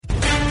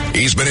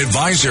He's been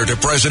advisor to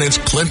Presidents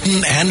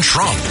Clinton and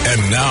Trump,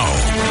 and now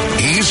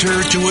he's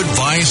here to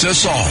advise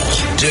us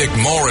all. Dick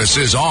Morris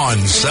is on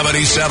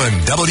 77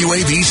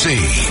 WABC.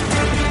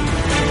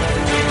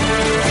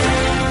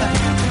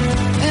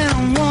 And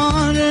I'm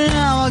wondering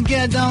how I'll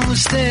get down the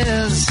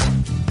stairs.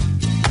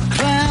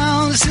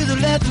 Clowns to the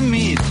left of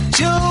me,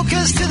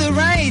 jokers to the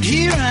right.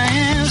 Here I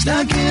am,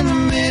 stuck in the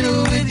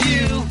middle with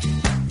you.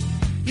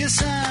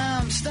 Yes,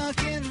 I'm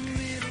stuck in the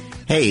middle.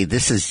 Hey,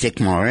 this is Dick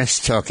Morris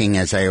talking,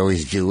 as I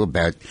always do,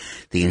 about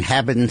the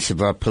inhabitants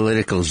of our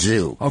political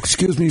zoo. Oh,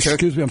 excuse me.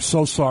 I'm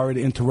so sorry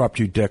to interrupt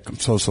you, Dick. I'm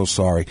so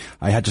sorry.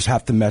 I just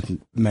have to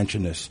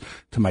mention this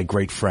to my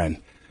great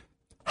friend.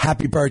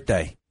 Happy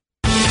birthday.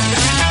 They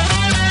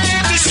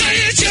say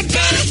it's your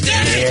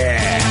birthday.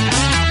 Yeah.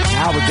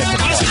 Now we get the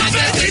It's my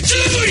birthday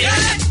too,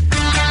 yeah.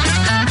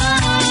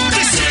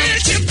 They say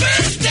it's your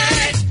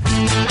birthday.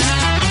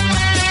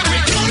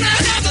 We're gonna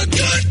have a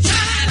good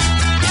time.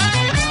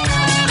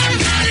 I'm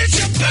glad it's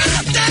your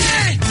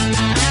birthday.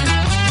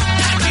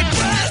 Happy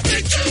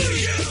birthday to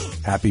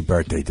you. Happy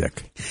birthday, Dick.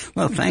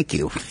 Well, thank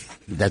you.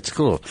 That's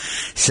cool.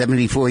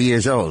 74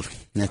 years old.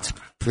 That's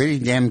pretty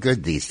damn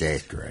good these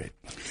days. Great.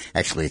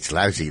 Actually, it's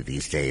lousy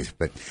these days,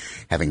 but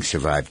having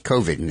survived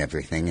COVID and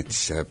everything,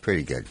 it's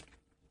pretty good.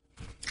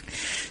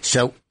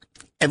 So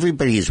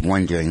everybody is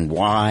wondering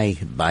why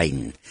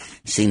Biden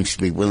seems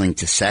to be willing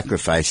to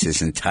sacrifice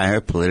his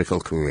entire political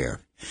career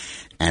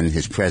and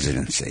his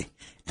presidency,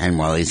 and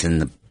while he's in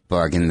the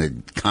bargain, the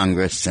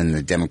Congress and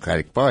the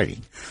Democratic Party,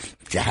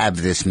 to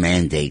have this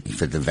mandate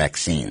for the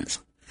vaccines.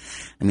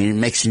 I mean, it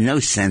makes no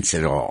sense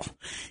at all.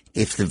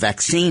 If the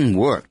vaccine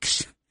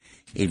works,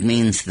 it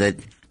means that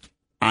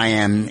I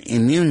am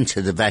immune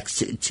to the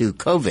to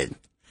COVID.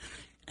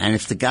 And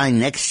if the guy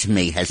next to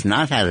me has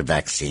not had a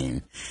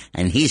vaccine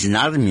and he's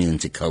not immune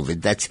to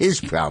COVID, that's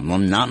his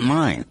problem, not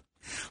mine.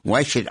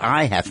 Why should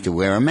I have to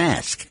wear a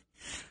mask?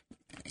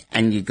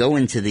 And you go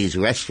into these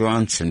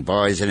restaurants and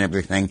bars and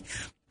everything,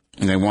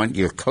 and they want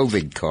your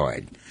COVID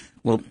card.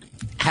 Well,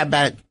 how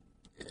about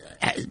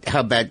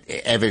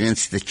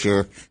evidence that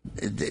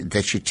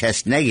you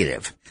test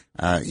negative?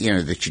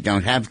 That you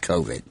don't have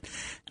COVID.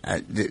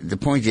 The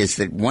point is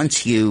that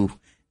once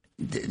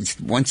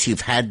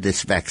you've had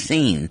this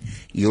vaccine,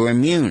 you're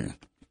immune.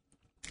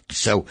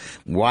 So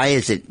why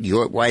is it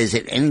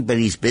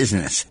anybody's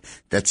business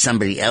that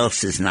somebody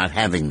else is not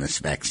having this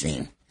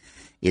vaccine?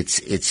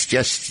 It's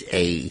just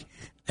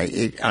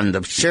on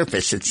the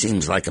surface it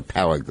seems like a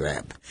power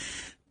grab,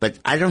 but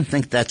I don't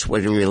think that's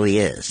what it really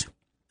is.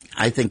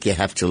 I think you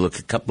have to look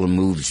a couple of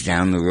moves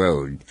down the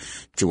road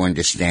to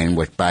understand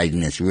what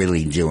Biden is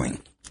really doing.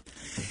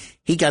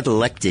 He got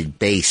elected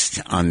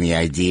based on the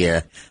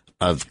idea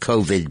of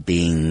COVID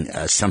being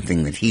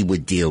something that he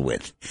would deal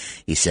with.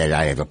 He said,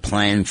 I have a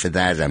plan for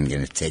that. I'm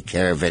going to take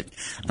care of it.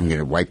 I'm going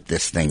to wipe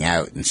this thing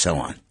out, and so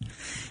on.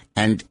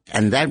 And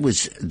that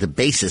was the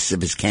basis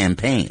of his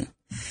campaign.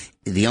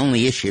 The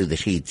only issue that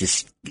he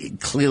just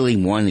clearly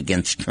won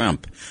against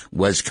Trump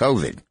was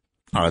COVID.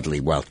 Oddly,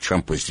 while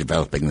Trump was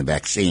developing the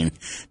vaccine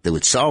that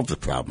would solve the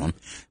problem,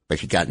 but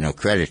he got no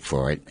credit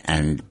for it,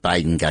 and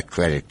Biden got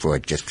credit for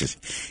it just because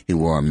he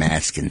wore a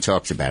mask and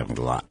talked about it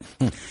a lot.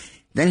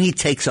 Then he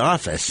takes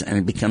office, and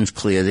it becomes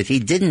clear that he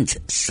didn't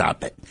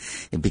stop it.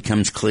 It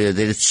becomes clear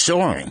that it's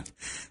soaring.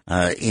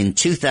 In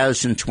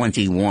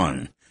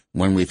 2021,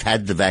 when we've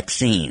had the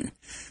vaccine,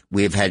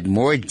 we have had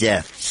more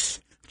deaths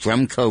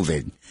from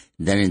COVID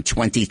than in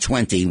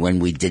 2020 when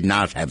we did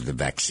not have the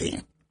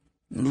vaccine.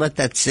 Let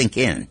that sink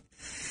in.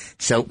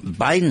 So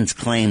Biden's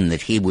claim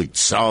that he would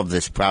solve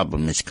this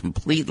problem is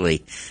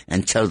completely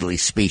and totally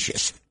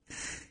specious.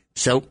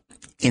 So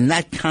in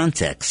that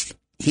context,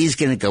 he's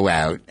going to go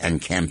out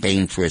and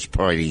campaign for his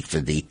party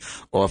for the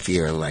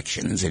off-year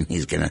elections, and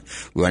he's going to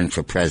run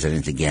for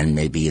president again,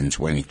 maybe in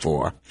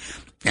 24.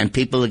 And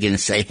people are going to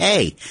say,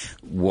 hey,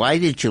 why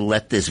did you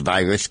let this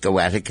virus go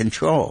out of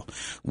control?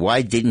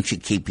 Why didn't you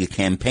keep your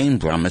campaign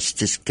promise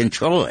to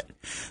control it?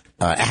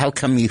 How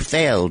come you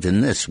failed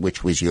in this,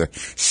 which was your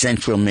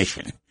central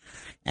mission?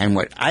 And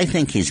what I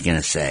think he's going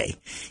to say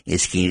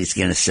is he's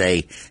going to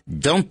say,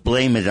 don't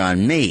blame it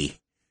on me.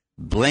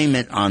 Blame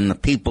it on the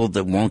people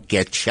that won't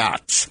get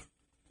shots.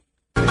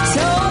 So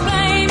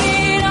blame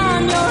it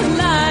on your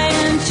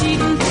lying,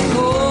 cheating,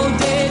 cold,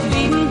 dead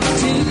beating,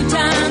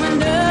 two-time and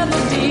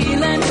double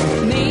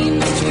dealing, mean,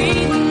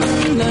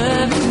 mistreating,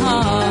 loving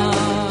hard.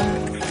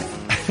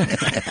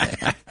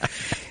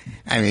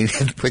 I mean,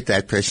 put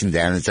that person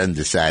down as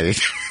undecided.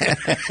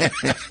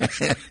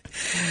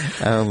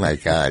 Oh, my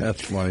God.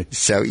 That's funny.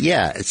 So,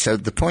 yeah. So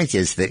the point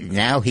is that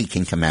now he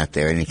can come out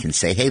there and he can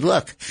say, hey,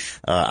 look,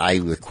 I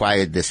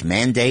required this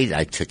mandate.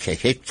 I took a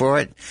hit for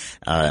it.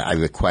 I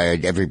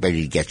required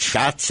everybody to get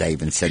shots. I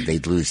even said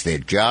they'd lose their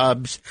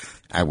jobs.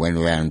 I went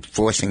around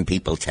forcing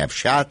people to have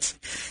shots.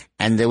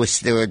 And there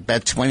were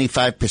about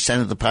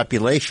 25% of the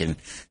population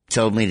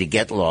told me to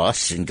get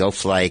lost and go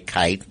fly a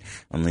kite,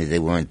 only they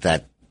weren't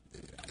that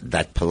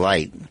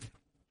polite.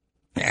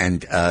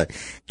 And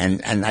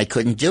I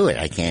couldn't do it.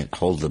 I can't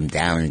hold them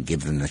down and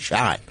give them the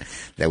shot.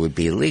 That would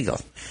be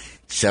illegal.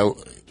 So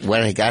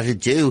what I got to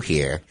do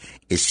here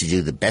is to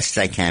do the best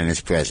I can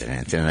as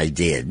president, and I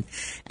did.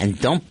 And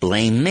don't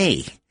blame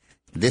me.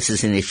 This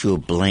is an issue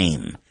of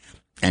blame.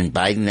 And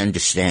Biden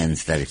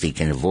understands that if he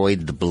can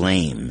avoid the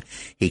blame,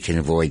 he can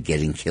avoid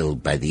getting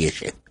killed by the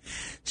issue.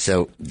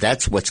 So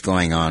that's what's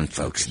going on,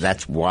 folks.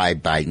 That's why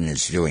Biden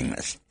is doing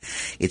this.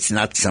 It's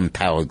not some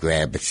power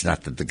grab. It's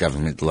not that the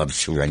government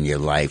loves to run your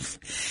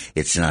life.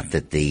 It's not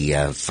that the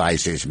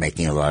Pfizer's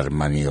making a lot of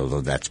money,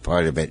 although that's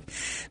part of it.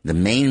 The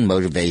main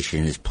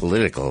motivation is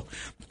political,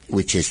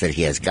 which is that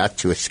he has got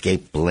to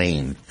escape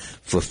blame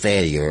for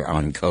failure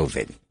on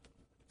COVID.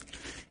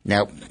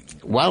 Now,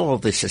 while all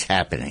this is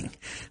happening,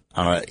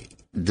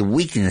 the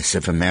weakness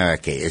of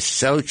America is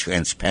so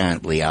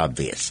transparently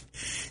obvious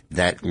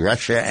that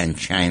Russia and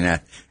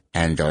China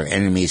and our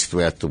enemies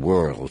throughout the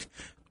world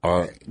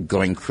are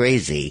going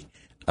crazy,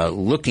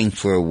 looking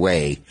for a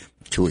way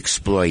to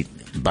exploit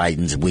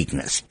Biden's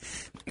weakness.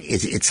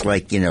 It's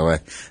like, a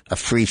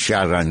free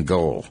shot on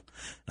goal.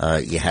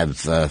 You have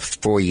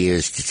 4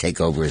 years to take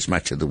over as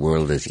much of the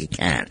world as you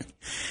can.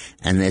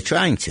 And they're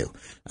trying to.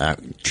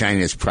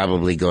 China's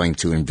probably going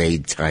to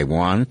invade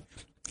Taiwan,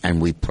 and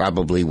we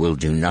probably will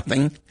do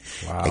nothing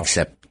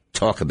except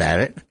talk about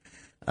it.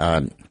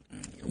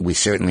 We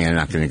certainly are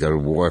not going to go to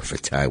war for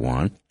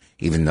Taiwan,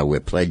 even though we're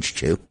pledged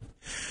to.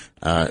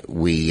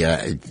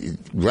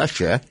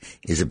 Russia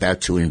is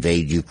about to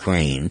invade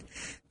Ukraine.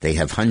 They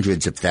have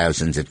hundreds of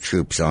thousands of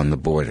troops on the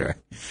border.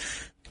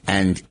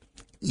 And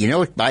you know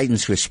what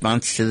Biden's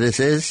response to this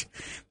is?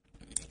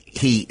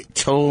 He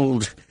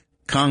told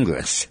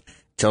Congress,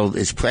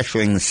 is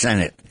pressuring the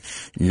Senate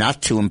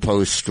not to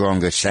impose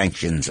stronger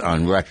sanctions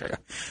on Russia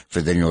for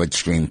the Nord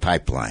Stream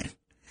pipeline.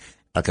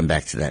 I'll come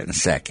back to that in a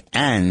sec.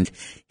 And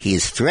he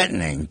is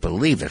threatening,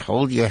 believe it,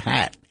 hold your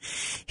hat.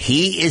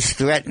 He is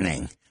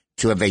threatening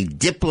to have a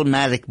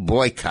diplomatic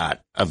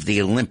boycott of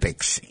the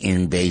Olympics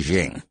in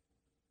Beijing.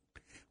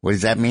 What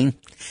does that mean?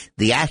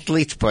 The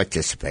athletes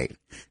participate.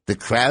 The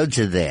crowds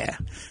are there.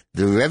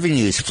 The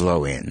revenues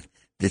flow in.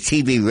 The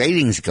TV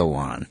ratings go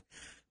on.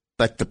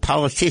 But the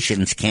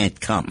politicians can't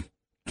come.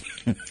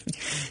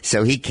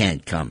 So he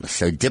can't come.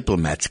 So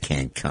diplomats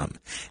can't come.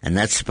 And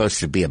that's supposed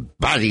to be a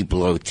body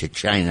blow to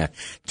China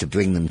to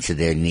bring them to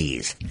their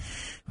knees.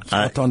 It's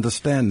hard to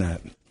understand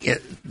that. Yeah,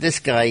 this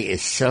guy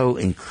is so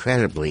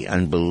incredibly,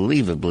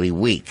 unbelievably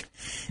weak.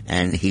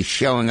 And he's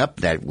showing up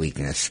that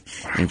weakness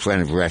in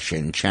front of Russia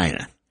and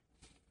China.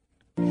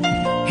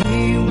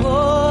 He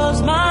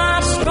was my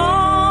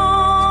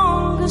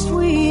strongest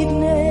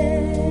weakness.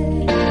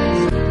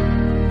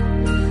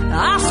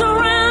 I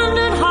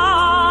surrendered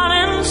heart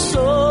and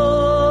soul.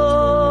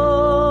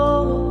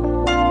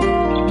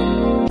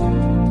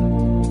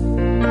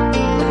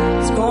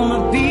 It's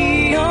gonna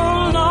be a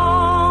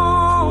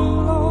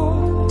long,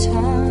 long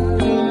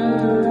time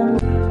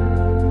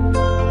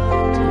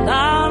till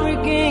I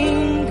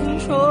regain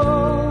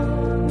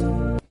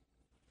control.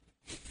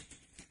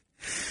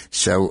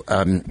 So,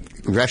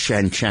 Russia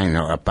and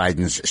China are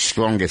Biden's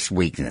strongest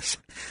weakness.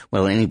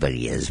 Well,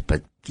 anybody is,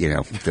 but,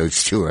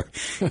 those two are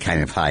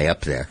kind of high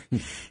up there.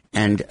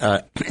 And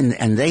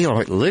they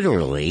are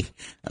literally,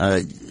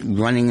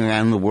 running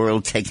around the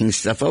world taking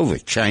stuff over.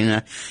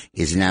 China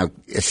is now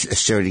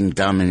asserting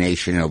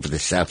domination over the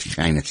South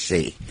China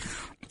Sea.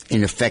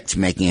 In effect,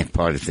 making it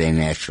part of their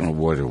national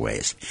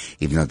waterways,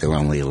 even though they're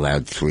only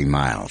allowed 3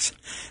 miles.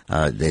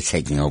 They're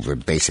taking over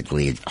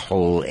basically a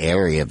whole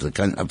area of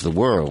the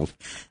world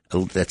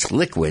that's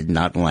liquid,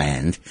 not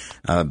land,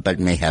 but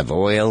may have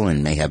oil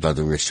and may have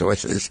other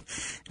resources,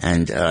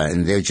 and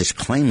they're just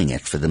claiming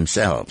it for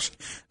themselves,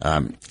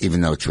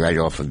 even though it's right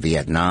off of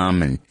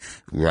Vietnam and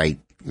right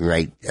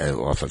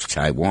off of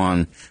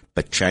Taiwan.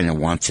 But China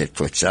wants it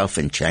for itself,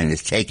 and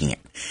China's taking it.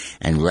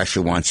 And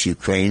Russia wants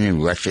Ukraine,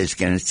 and Russia is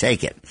going to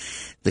take it.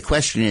 The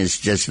question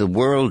is, does the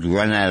world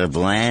run out of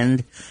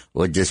land,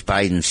 or does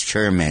Biden's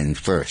term end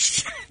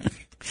first?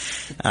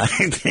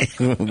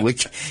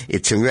 Which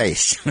it's a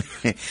race,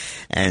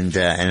 and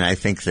I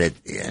think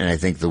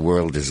the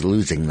world is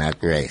losing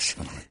that race,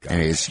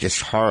 and it's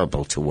just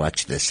horrible to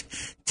watch this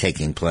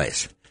taking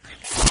place.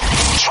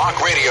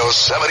 Talk Radio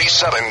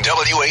 77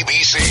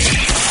 WABC.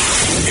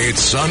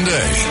 It's Sunday,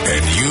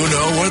 and you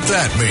know what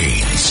that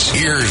means.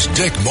 Here's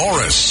Dick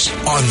Morris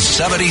on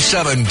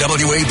 77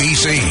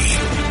 WABC.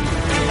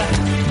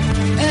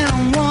 And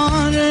I'm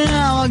wondering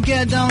how I'll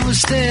get down the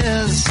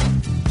stairs.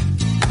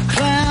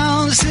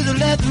 Clowns to the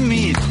left of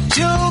me,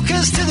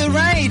 jokers to the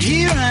right.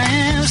 Here I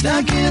am,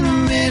 stuck in the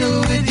middle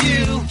with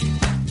you.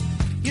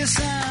 Yes,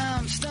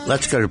 I'm stuck.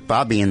 Let's go to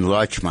Bobby in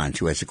Larchmont,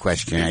 who has a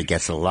question I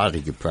guess a lot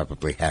of you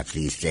probably have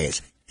these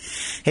days.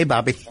 Hey,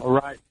 Bobby. All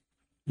right.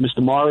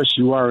 Mr. Morris,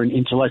 you are an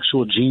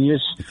intellectual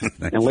genius.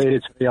 And later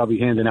today, I'll be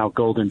handing out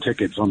golden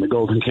tickets on the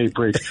Golden Gate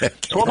Bridge.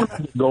 Talking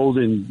about the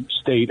golden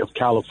state of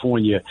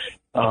California,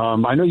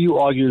 I know you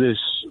argue this,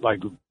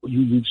 like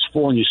you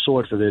fall on your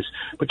sword for this,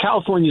 but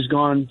California's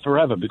gone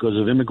forever because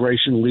of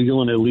immigration,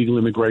 legal and illegal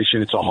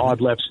immigration. It's a hard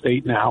left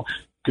state now.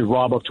 could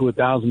rob up to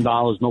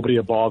 $1,000. Nobody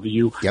will bother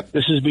you. Yep.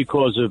 This is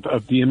because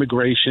of the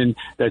immigration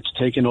that's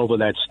taken over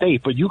that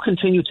state. But you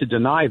continue to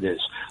deny this.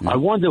 I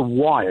wonder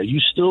why. Are you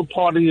still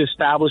part of the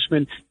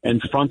establishment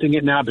and fronting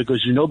it now?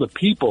 Because you know the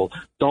people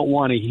don't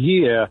want to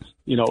hear,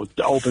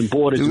 the open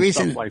borders The and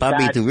reason, stuff like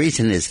Bobby, that. the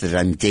reason is that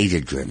I'm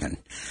data-driven.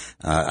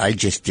 I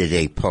just did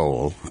a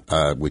poll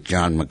with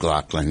John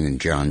McLaughlin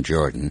and John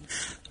Jordan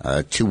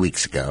 2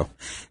 weeks ago.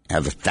 I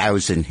have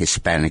 1,000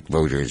 Hispanic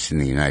voters in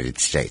the United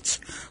States,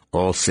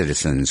 all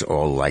citizens,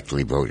 all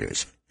likely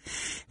voters.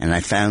 And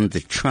I found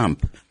that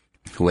Trump,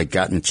 who had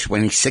gotten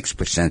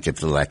 26% of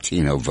the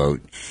Latino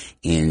vote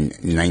in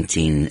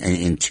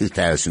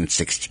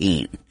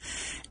 2016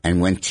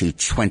 and went to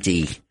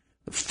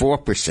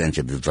 24%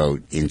 of the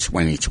vote in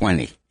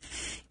 2020,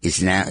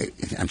 is now,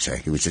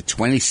 he was at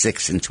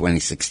 26 in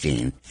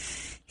 2016.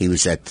 He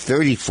was at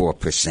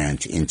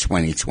 34% in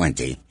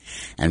 2020,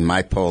 and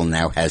my poll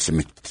now has him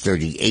at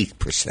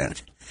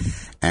 38%.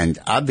 And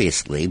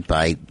obviously,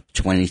 by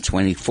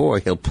 2024,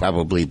 he'll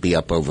probably be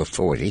up over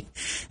 40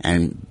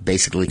 and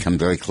basically come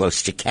very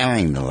close to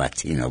carrying the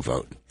Latino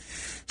vote.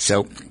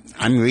 So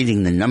I'm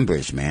reading the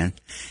numbers, man.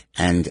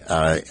 And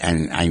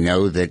I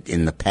know that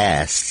in the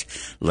past,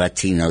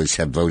 Latinos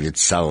have voted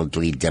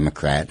solidly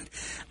Democrat.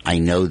 I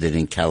know that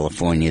in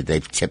California,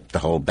 they've tipped the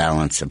whole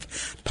balance of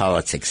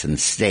politics in the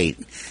state.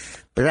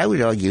 But I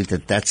would argue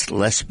that that's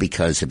less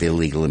because of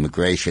illegal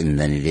immigration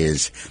than it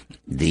is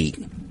the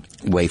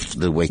way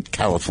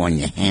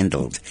California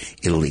handled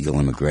illegal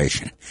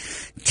immigration.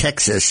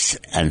 Texas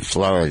and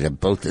Florida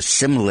both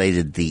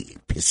assimilated the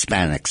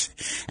Hispanics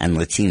and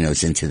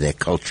Latinos into their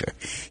culture.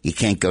 You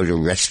can't go to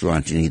a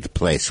restaurant in either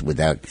place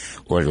without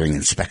ordering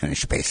in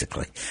Spanish,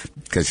 basically,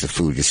 because the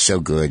food is so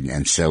good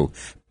and so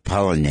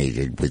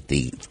pollinated with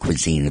the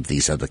cuisine of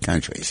these other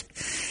countries.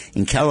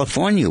 In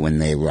California, when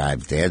they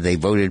arrived there, they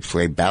voted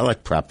for a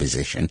ballot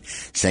proposition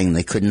saying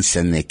they couldn't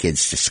send their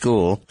kids to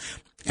school,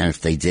 and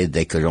if they did,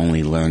 they could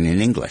only learn in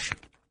English.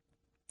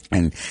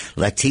 And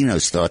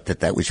Latinos thought that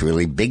that was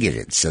really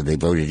bigoted, so they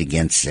voted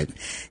against it,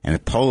 and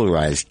it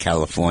polarized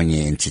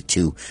California into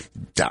two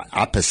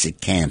opposite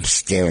camps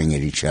staring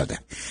at each other.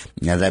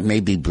 Now, that may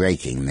be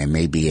breaking. There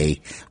may be a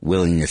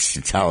willingness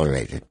to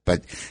tolerate it,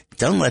 but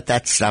don't let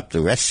that stop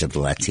the rest of the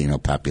Latino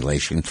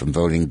population from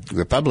voting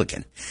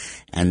Republican.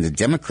 And the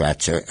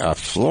Democrats are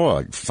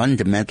flawed,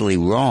 fundamentally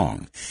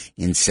wrong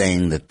in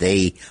saying that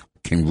they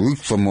can root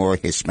for more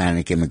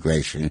Hispanic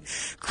immigration,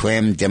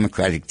 cram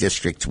Democratic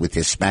districts with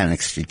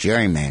Hispanics to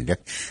gerrymander,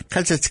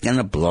 because it's going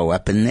to blow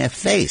up in their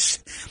face.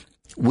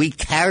 We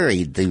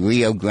carried the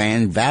Rio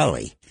Grande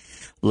Valley.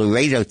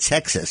 Laredo,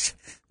 Texas,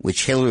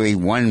 which Hillary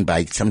won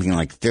by something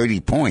like 30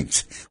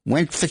 points,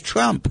 went for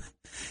Trump.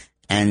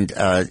 And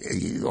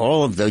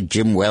all of those,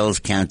 Jim Wells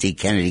County,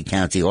 Kennedy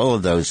County, all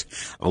of those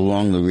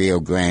along the Rio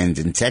Grande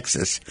in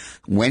Texas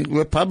went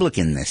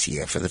Republican this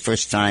year for the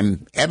first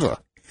time ever.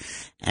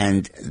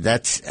 And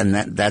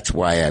that's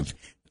why I've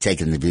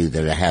taken the view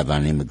that I have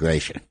on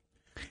immigration.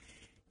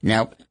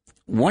 Now,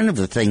 one of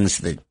the things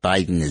that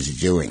Biden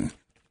is doing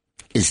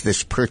is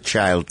this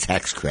per-child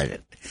tax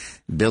credit.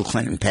 Bill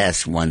Clinton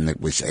passed one that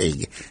was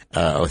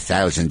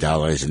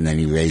 $1,000, and then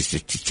he raised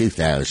it to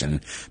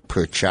 $2,000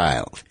 per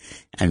child.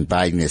 And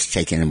Biden has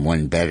taken him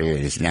one better and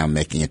is now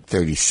making it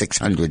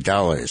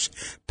 $3,600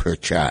 per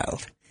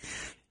child.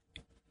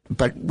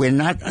 But we're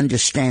not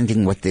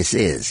understanding what this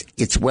is.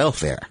 It's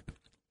welfare.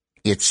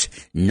 It's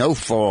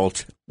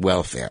no-fault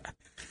welfare.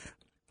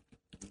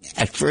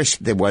 At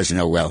first, there was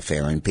no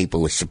welfare, and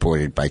people were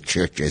supported by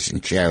churches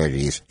and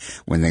charities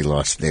when they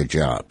lost their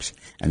jobs,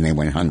 and they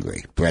went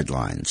hungry, bread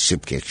lines,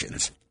 soup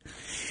kitchens.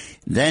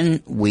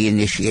 Then we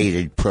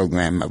initiated a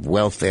program of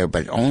welfare,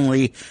 but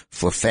only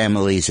for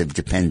families of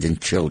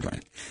dependent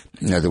children.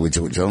 In other words,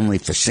 it was only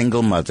for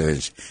single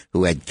mothers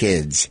who had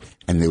kids,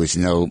 and there was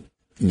no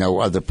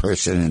other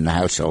person in the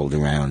household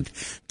around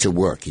to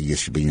work. It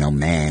used to be no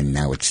man,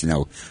 now it's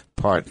no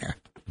partner.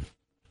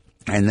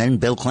 And then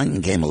Bill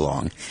Clinton came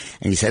along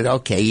and he said,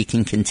 okay, you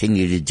can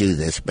continue to do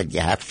this, but you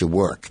have to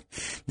work.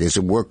 There's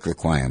a work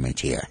requirement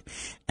here,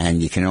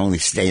 and you can only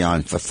stay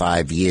on for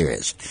 5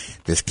 years.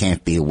 This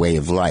can't be a way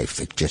of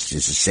life. It just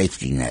is a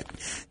safety net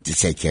to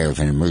take care of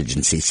an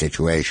emergency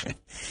situation.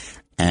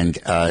 And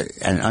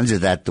under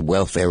that, the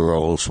welfare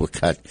rolls were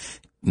cut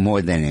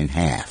more than in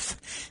half.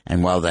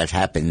 And while that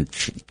happened,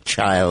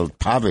 child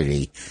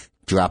poverty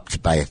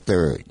dropped by a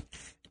third.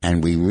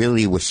 And we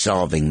really were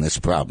solving this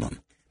problem.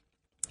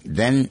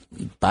 Then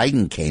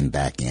Biden came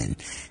back in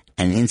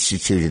and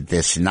instituted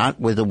this not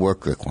with a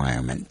work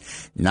requirement,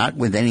 not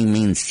with any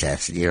means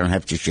test. You don't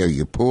have to show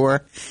you're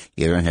poor.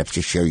 You don't have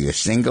to show you're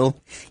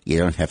single. You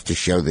don't have to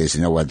show there's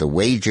no other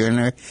wage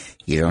earner.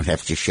 You don't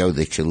have to show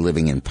that you're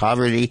living in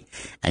poverty.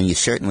 And you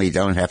certainly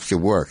don't have to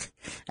work.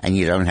 And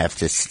you don't have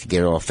to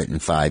get off it in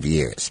 5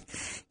 years.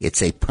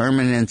 It's a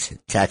permanent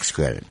tax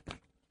credit.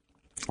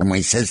 And when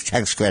he says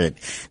tax credit,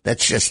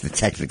 that's just the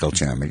technical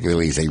term. It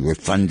really is a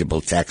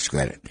refundable tax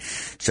credit.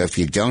 So if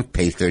you don't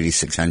pay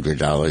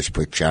 $3,600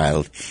 per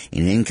child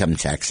in income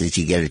taxes,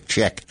 you get a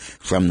check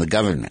from the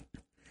government.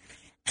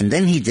 And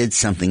then he did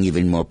something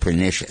even more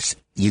pernicious.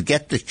 You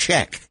get the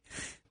check,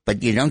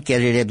 but you don't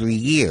get it every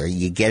year.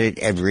 You get it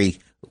every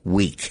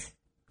week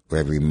or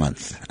every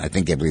month. I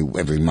think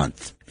every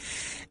month.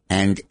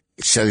 And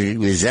so it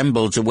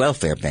resembles a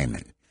welfare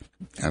payment,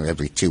 or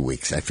every 2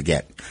 weeks, I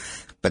forget.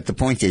 But the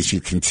point is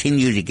you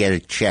continue to get a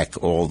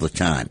check all the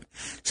time.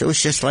 So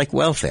it's just like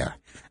welfare.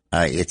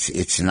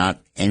 It's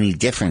not any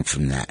different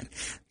from that,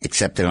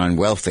 except that on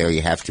welfare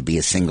you have to be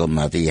a single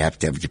mother, you have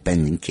to have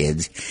dependent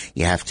kids,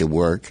 you have to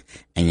work,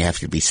 and you have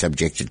to be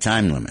subject to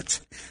time limits.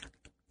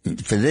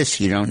 For this,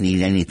 you don't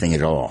need anything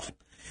at all.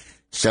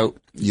 So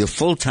your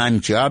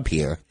full-time job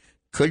here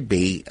could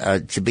be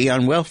to be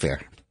on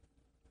welfare.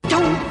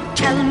 Don't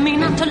tell me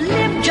not to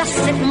live, just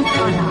sit and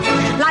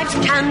ponder. Life's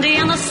candy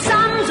and the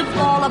sun's a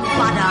ball of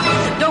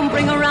butter. Don't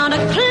bring around a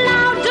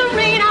cloud to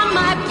rain on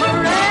my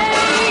parade.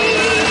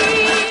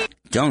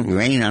 Don't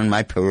rain on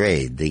my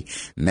parade, the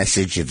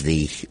message of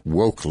the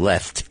woke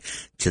left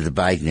to the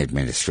Biden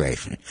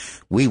administration.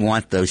 We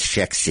want those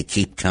checks to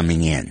keep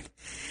coming in.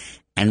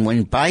 And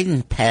when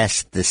Biden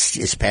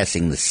is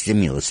passing the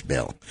stimulus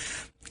bill,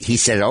 he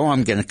said,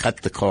 I'm going to cut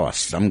the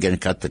costs. I'm going to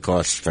cut the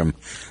costs from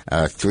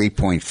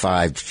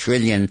 $3.5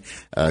 trillion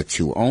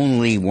to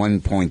only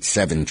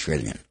 $1.7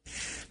 trillion.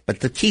 But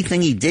the key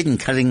thing he did in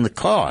cutting the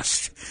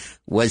cost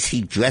was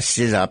he dressed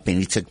it up and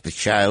he took the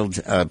child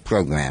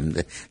program,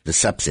 the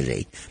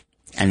subsidy,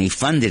 and he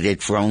funded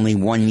it for only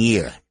 1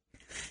 year.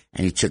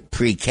 And he took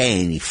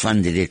pre-K and he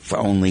funded it for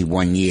only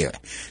 1 year.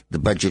 The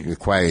budget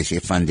requires you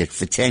fund it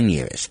for 10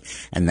 years,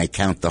 and they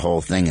count the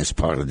whole thing as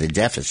part of the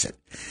deficit.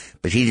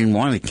 But he didn't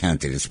want to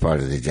count it as part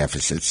of the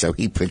deficit, so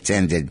he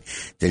pretended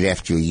that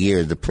after a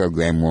year the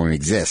program won't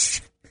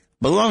exist.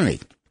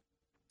 Baloney.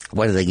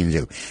 What are they going to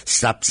do?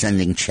 Stop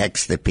sending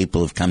checks that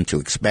people have come to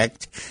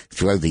expect?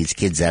 Throw these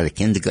kids out of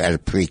kindergarten, out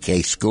of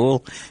pre-K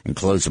school, and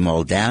close them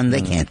all down?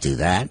 They can't do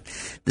that.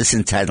 This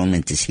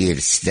entitlement is here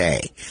to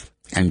stay.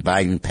 And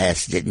Biden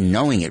passed it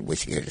knowing it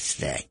was here to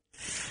stay.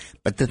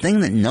 But the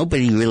thing that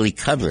nobody really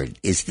covered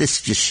is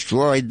this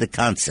destroyed the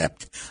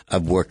concept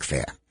of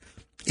workfare.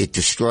 It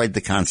destroyed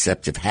the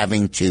concept of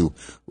having to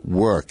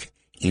work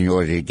in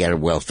order to get a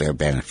welfare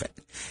benefit.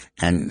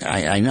 And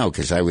I know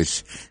because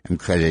I'm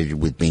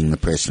credited with being the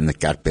person that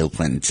got Bill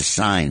Clinton to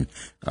sign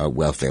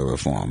welfare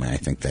reform, and I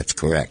think that's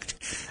correct.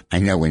 I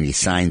know when he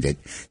signed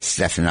it,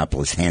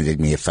 Stephanopoulos handed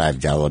me a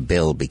 $5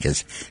 bill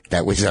because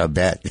that was our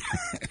bet.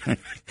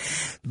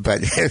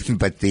 But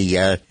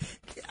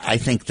I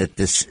think that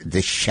this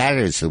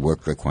shatters the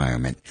work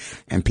requirement,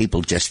 and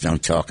people just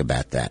don't talk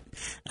about that.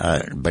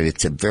 But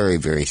it's a very,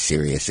 very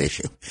serious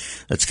issue.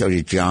 Let's go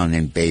to John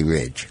in Bay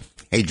Ridge.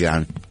 Hey,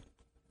 John.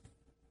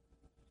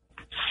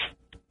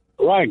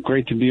 Right,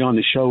 great to be on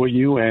the show with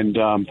you. And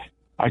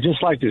I'd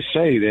just like to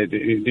say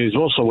that there's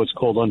also what's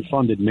called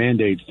unfunded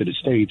mandates to the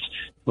states,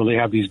 where they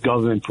have these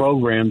government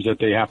programs that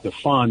they have to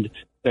fund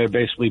that are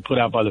basically put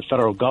out by the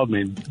federal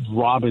government,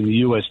 robbing the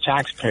U.S.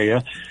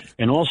 taxpayer.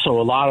 And also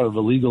a lot of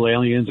illegal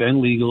aliens and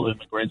legal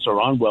immigrants are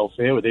on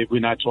welfare. We're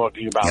not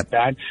talking about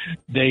that.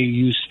 They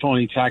use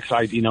phony tax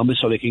ID numbers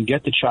so they can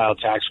get the child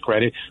tax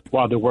credit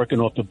while they're working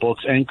off the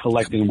books and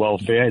collecting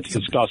welfare. It's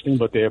disgusting,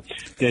 but they're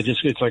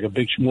just, it's like a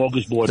big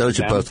smorgasbord. Those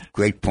are both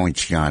great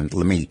points, John.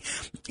 Let me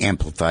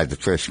amplify the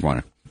first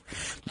one.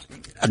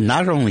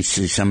 Not only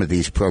do some of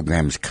these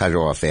programs cut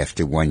off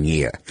after 1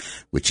 year,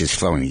 which is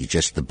phony,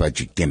 just the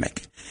budget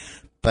gimmick,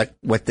 but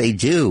what they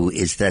do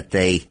is that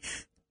they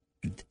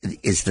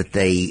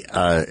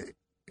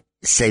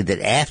say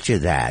that after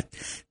that,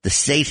 the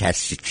state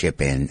has to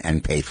chip in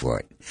and pay for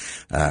it.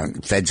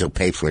 Feds will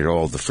pay for it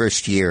all the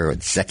first year or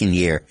the second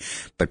year,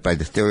 but by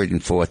the third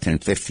and fourth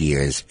and fifth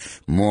years,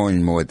 more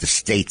and more the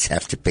states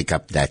have to pick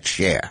up that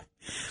share.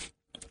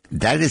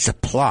 That is a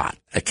plot,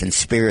 a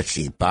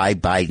conspiracy by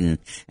Biden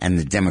and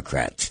the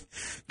Democrats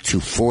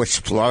to force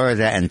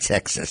Florida and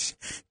Texas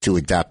to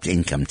adopt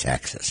income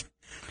taxes.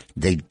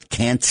 They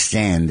can't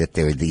stand that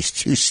there are these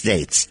two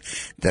states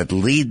that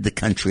lead the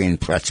country in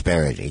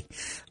prosperity,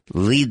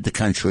 lead the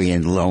country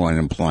in low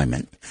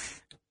unemployment,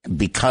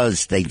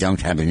 because they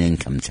don't have an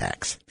income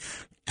tax.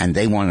 And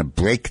they want to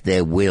break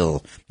their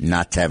will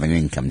not to have an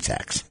income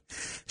tax.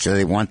 So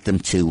they want them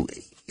to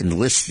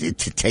enlist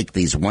to take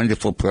these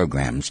wonderful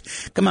programs.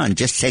 Come on,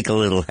 just take a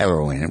little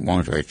heroin. It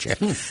won't hurt you.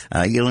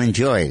 You'll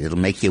enjoy it. It'll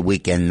make your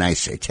weekend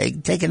nicer.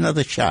 Take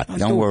another shot.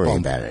 Don't worry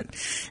about it.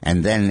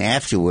 And then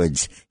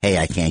afterwards, hey,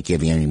 I can't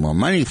give you any more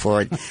money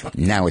for it.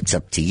 Now it's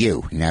up to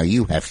you. Now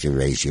you have to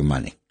raise your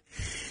money.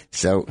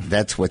 So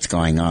that's what's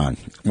going on.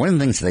 One of the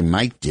things they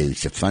might do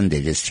to fund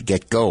it is to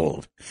get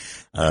gold,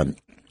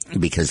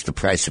 because the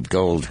price of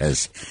gold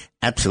has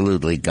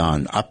absolutely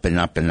gone up and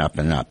up and up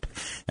and up.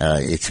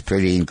 It's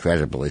pretty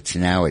incredible. It's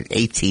now at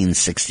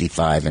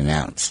 $18.65 an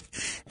ounce.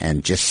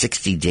 And just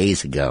 60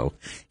 days ago,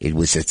 it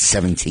was at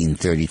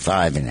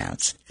 $17.35 an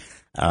ounce.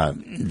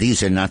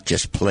 These are not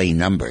just play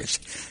numbers.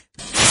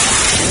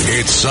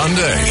 It's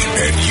Sunday,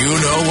 and you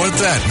know what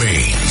that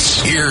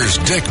means. Here's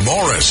Dick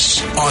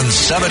Morris on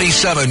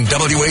 77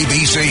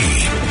 WABC.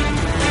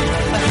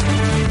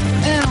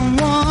 And I'm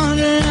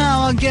wondering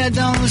how I I get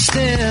down the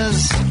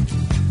stairs.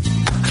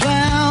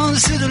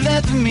 Clowns to the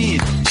left of me,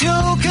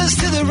 jokers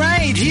to the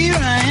right. Here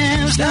I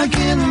am, stuck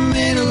in the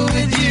middle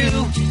with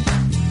you.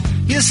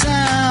 Yes,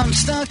 I'm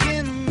stuck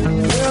in the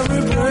middle.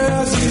 Every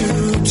breath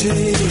you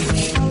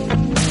take,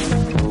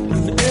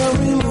 and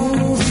every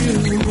move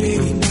you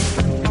make,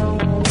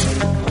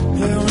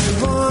 every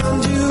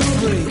bond you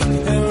break,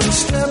 every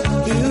step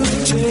you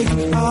take,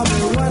 I'll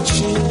be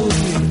watching you.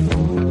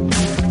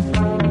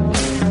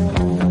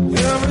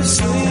 Every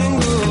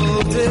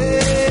single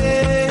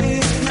day,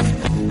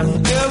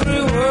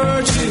 every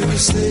word you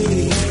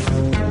say,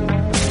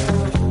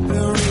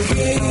 every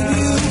game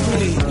you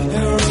play,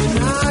 every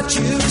night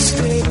you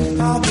stay,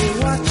 I'll be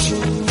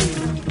watching you.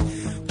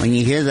 When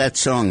you hear that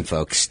song,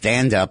 folks,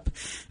 stand up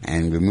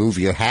and remove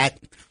your hat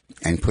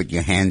and put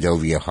your hand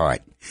over your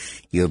heart.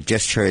 You have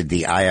just heard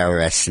the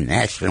IRS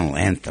national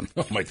anthem.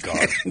 Oh, my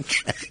God.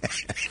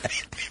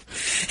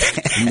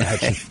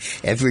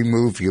 Every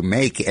move you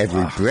make,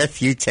 every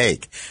breath you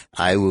take,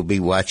 I will be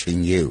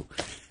watching you.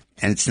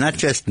 And it's not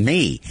just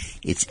me.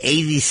 It's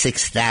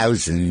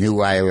 86,000 new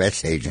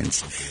IRS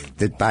agents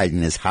that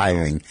Biden is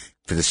hiring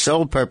for the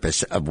sole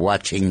purpose of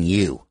watching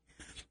you.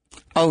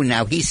 Oh,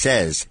 now he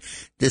says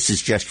this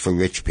is just for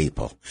rich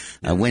people.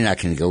 We're not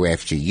going to go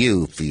after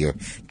you for your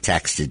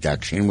tax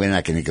deduction. We're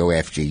not going to go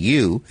after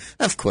you.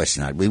 Of course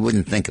not. We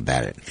wouldn't think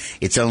about it.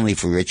 It's only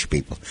for rich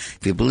people. If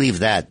you believe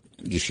that,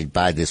 you should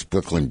buy this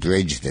Brooklyn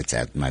Bridge that's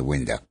out my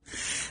window.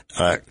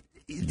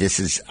 This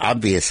is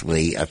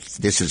obviously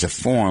this is a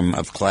form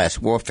of class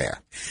warfare.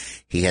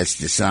 He has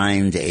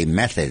designed a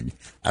method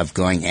of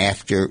going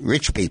after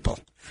rich people.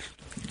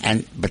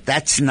 But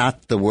that's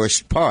not the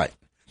worst part.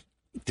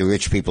 The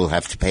rich people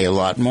have to pay a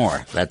lot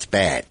more. That's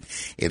bad.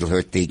 It'll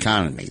hurt the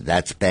economy.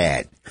 That's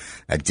bad.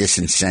 A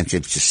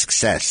disincentive to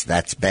success.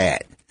 That's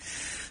bad.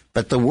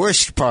 But the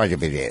worst part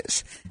of it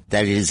is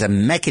that it is a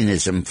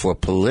mechanism for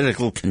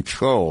political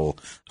control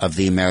of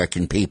the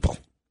American people.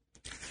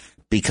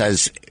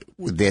 Because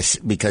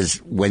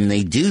when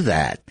they do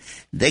that,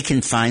 they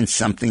can find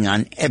something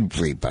on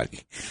everybody.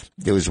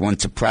 There was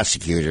once a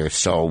prosecutor,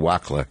 Saul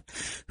Wackler,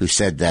 who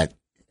said that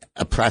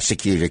a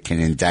prosecutor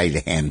can indict a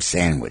ham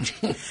sandwich.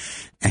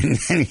 And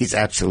he's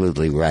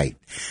absolutely right.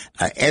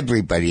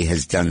 Everybody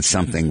has done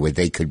something where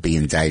they could be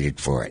indicted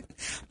for it,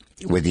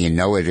 whether you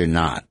know it or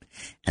not.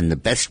 And the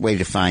best way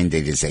to find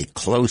it is a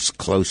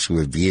close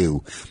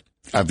review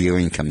of your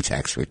income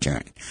tax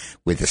return.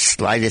 With the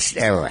slightest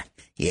error,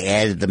 you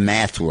added the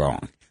math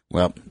wrong.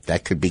 Well,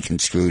 that could be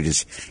construed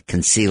as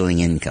concealing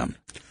income.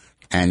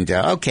 And,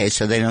 okay,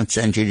 so they don't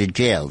send you to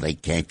jail. They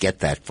can't get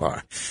that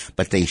far.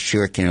 But they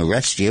sure can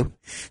arrest you.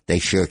 They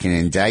sure can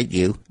indict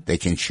you. They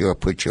can sure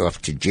put you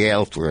off to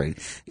jail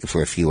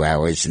for a few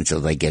hours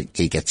until you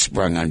get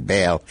sprung on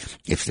bail,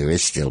 if there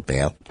is still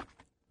bail.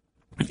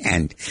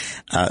 And,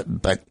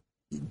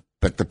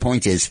 but the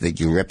point is that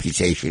your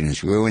reputation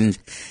is ruined.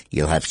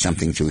 You'll have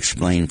something to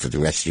explain for the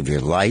rest of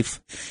your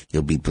life.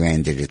 You'll be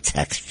branded a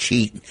tax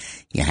cheat.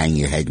 You hang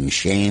your head in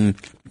shame.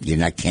 You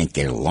can't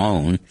get a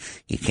loan.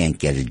 You can't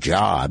get a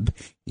job.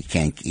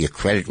 Your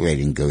credit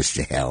rating goes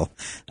to hell,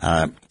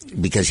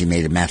 because you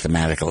made a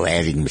mathematical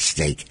adding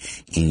mistake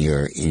in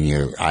your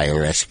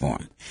IRS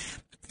form.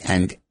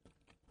 And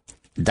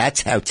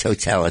that's how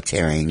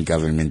totalitarian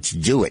governments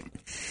do it.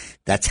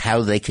 That's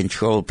how they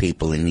control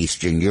people in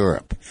Eastern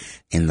Europe,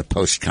 in the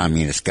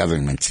post-communist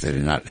governments that are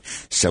not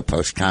so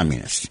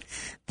post-communist.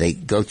 They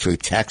go through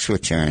tax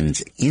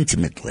returns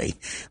intimately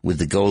with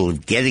the goal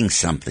of getting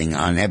something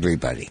on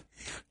everybody.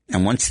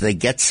 And once they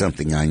get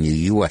something on you,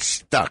 you are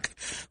stuck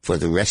for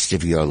the rest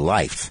of your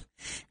life.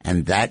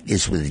 And that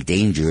is with the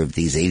danger of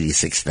these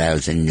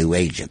 86,000 new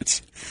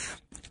agents.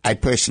 I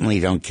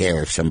personally don't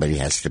care if somebody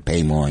has to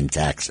pay more in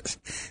taxes.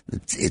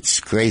 It's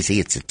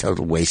crazy. It's a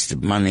total waste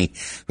of money,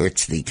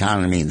 hurts the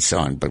economy and so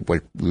on. But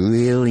what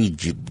really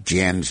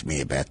jams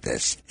me about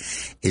this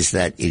is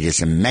that it is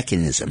a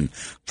mechanism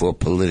for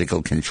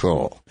political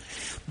control.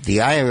 The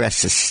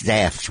IRS is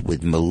staffed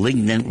with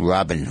malignant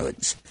Robin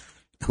Hoods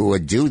who are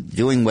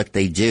doing what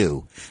they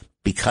do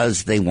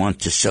because they want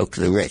to soak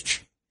the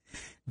rich.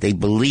 They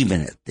believe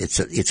in it.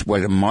 It's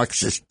what a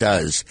Marxist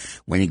does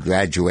when he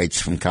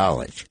graduates from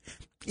college.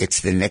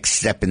 It's the next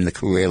step in the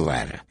career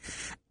ladder,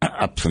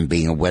 up from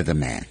being a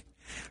weatherman.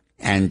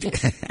 And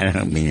I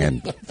don't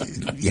mean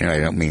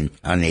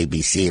on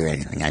ABC or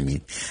anything. I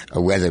mean a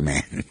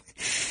weatherman.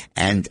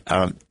 And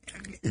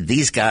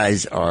these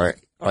guys are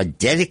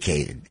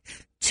dedicated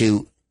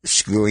to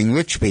screwing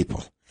rich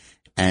people.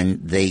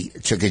 And they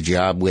took a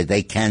job where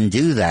they can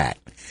do that.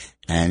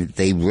 And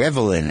they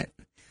revel in it.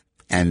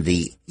 And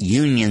the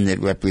union that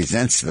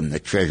represents them, the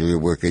Treasury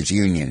Workers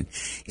Union,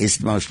 is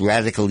the most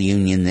radical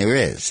union there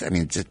is. I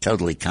mean, it's a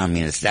totally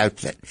communist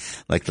outfit,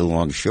 like the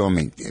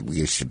Longshoremen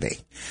used to be.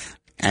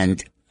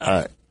 And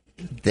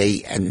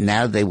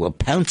now they will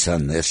pounce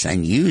on this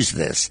and use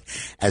this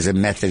as a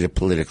method of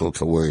political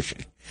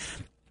coercion.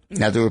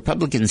 Now, the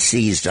Republicans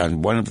seized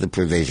on one of the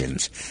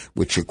provisions,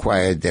 which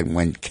required that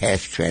when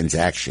cash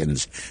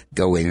transactions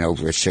go in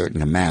over a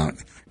certain amount,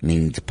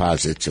 meaning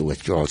deposits or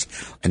withdrawals,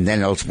 and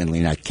then ultimately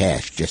not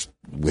cash, just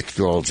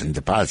withdrawals and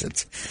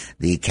deposits,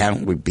 the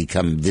account would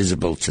become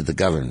visible to the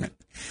government.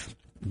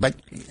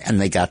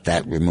 And they got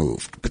that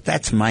removed. But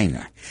that's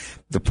minor.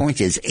 The point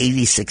is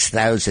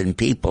 86,000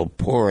 people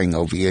poring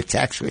over your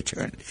tax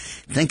return.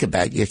 Think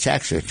about your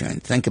tax return.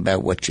 Think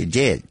about what you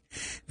did.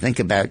 Think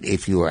about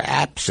if you were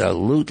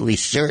absolutely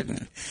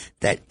certain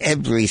that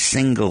every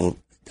single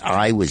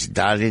I was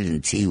dotted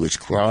and T was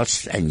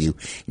crossed, and you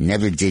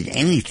never did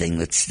anything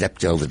that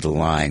stepped over the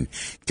line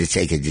to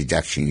take a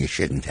deduction you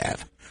shouldn't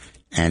have.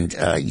 And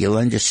you'll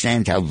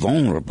understand how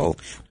vulnerable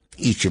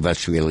each of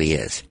us really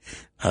is.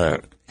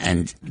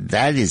 And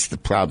that is the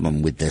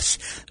problem with this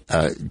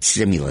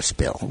stimulus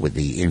bill, with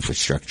the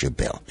infrastructure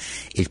bill.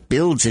 It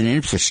builds an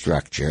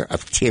infrastructure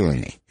of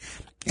tyranny,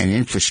 an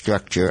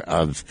infrastructure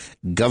of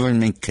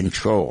government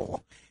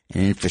control,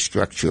 an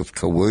infrastructure of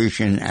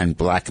coercion and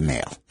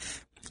blackmail,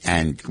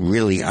 and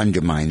really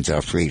undermines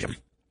our freedom.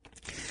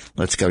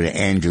 Let's go to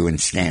Andrew in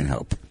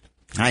Stanhope.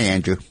 Hi,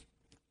 Andrew.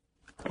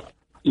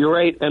 You're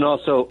right. And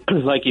also,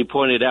 like you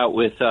pointed out,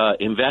 with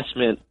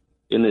investment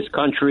in this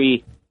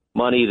country,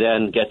 money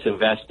then gets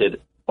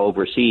invested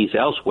overseas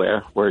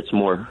elsewhere where it's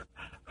more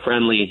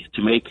friendly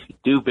to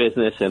do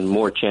business and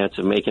more chance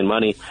of making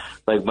money.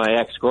 Like my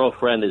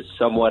ex-girlfriend is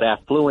somewhat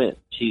affluent.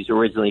 She's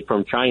originally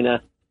from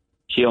China.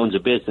 She owns a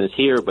business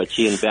here, but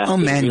she invests Oh,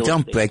 man, in real don't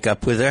estate. break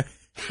up with her.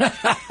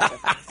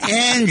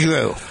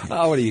 Andrew.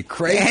 Oh, what are you,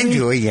 crazy?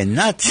 Andrew, are you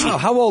nuts? Oh,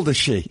 how old is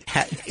she?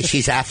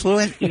 She's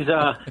affluent? She's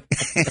about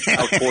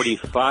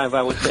 45,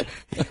 I would say.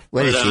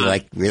 What is But, she,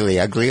 like, really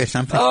ugly or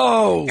something?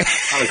 Oh,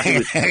 she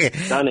was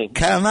stunning.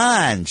 Come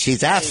on.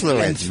 She's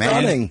affluent, and man.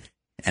 stunning.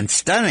 And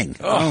stunning.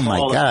 Oh, my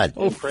God.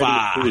 Pretty.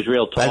 She was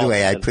real tall. By the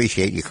way, I and-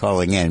 appreciate you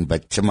calling in,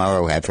 but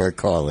tomorrow have her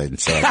call in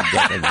so I can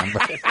get her number.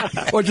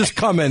 Or just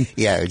come in.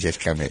 Yeah,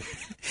 just come in.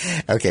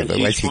 Okay, but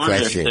she's what's your smarter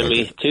question? than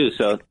me too,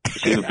 so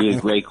she would be a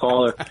great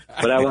caller.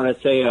 But I want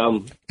to say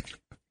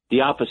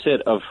the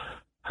opposite of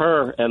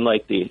her and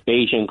like the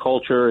Asian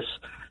cultures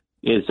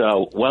is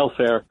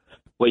welfare.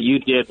 What you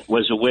did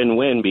was a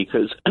win-win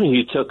because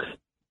you took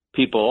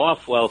people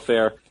off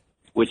welfare,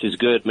 which is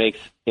good, makes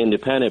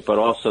independent, but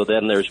also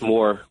then there's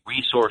more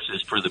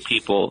resources for the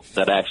people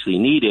that actually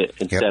need it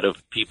instead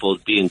of people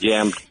being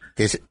jammed.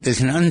 There's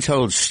an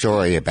untold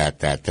story about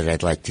that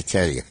I'd like to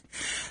tell you.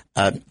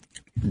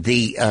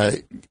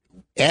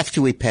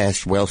 After we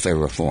passed welfare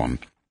reform,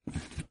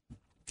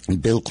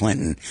 Bill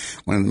Clinton,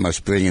 one of the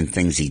most brilliant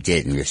things he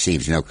did and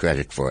receives no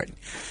credit for it,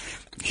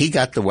 he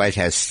got the White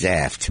House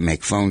staff to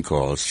make phone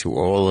calls to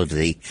all of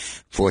the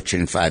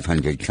Fortune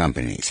 500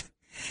 companies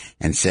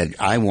and said,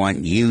 I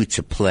want you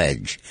to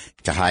pledge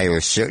to hire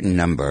a certain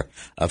number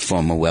of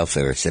former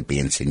welfare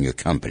recipients in your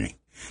company.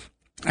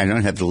 I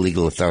don't have the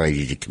legal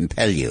authority to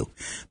compel you,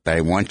 but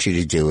I want you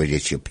to do it.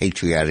 It's your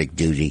patriotic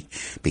duty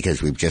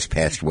because we've just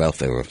passed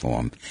welfare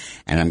reform.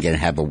 And I'm going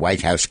to have a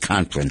White House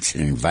conference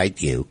and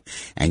invite you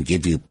and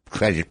give you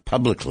credit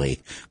publicly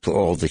for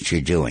all that you're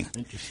doing.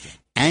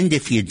 And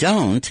if you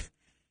don't,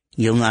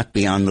 you'll not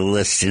be on the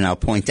list, and I'll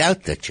point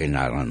out that you're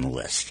not on the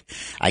list.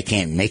 I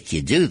can't make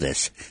you do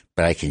this,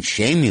 but I can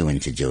shame you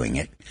into doing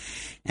it.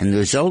 And the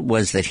result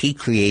was that he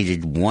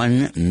created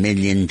 1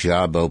 million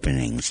job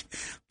openings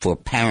for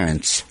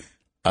parents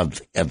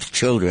of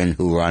children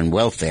who were on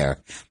welfare,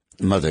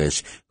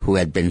 mothers who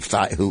had been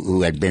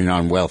who had been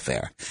on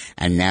welfare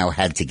and now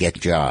had to get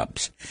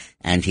jobs.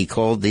 And he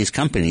called these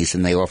companies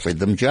and they offered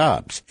them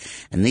jobs.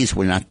 And these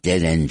were not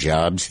dead-end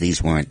jobs.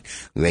 These weren't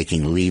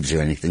raking leaves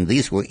or anything.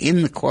 These were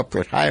in the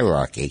corporate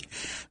hierarchy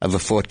of a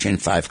Fortune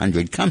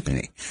 500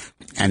 company.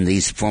 And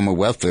these former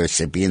welfare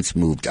recipients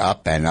moved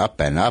up and up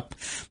and up.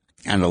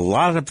 And a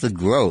lot of the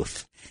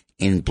growth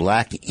in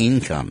black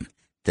income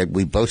that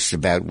we boast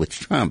about with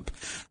Trump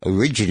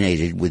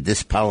originated with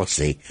this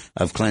policy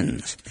of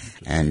Clinton's.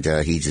 And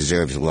he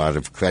deserves a lot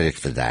of credit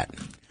for that.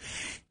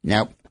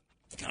 Now,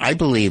 I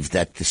believe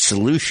that the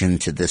solution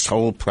to this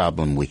whole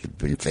problem we've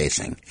been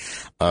facing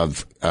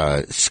of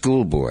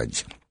school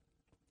boards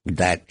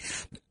that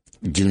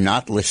do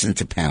not listen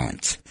to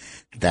parents,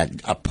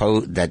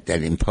 that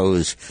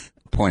impose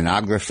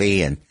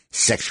pornography and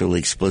sexually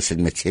explicit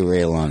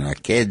material on our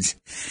kids,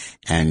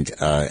 and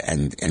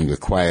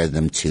require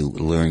them to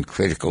learn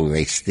critical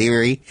race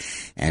theory,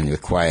 and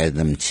require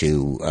them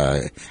to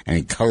and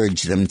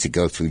encourage them to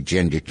go through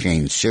gender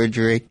change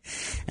surgery,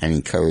 and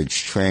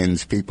encourage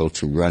trans people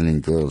to run in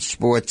girls'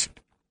 sports.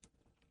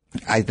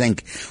 I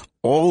think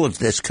all of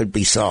this could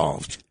be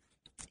solved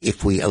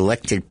if we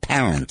elected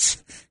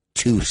parents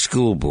to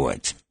school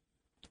boards.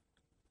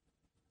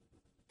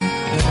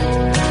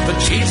 But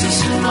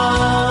Jesus and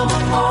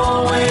Mama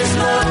always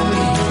loved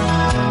me,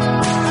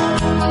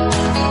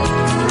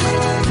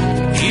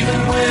 even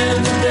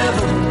when the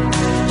devil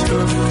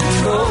took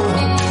control.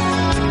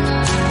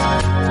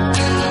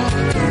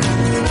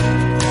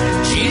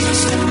 Jesus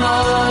and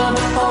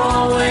Mama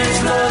always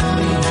loved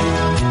me.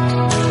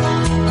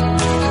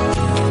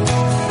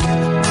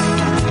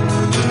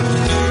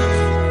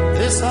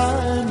 This I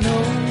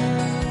know.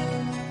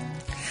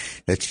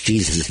 That's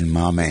Jesus and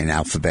Mama in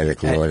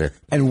alphabetical order.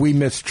 And we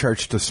missed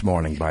church this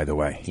morning, by the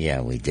way. Yeah,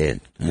 we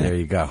did. There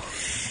you go.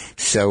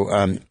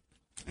 So,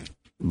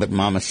 but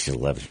Mama still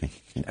loves me.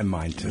 And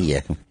mine, too. Yeah.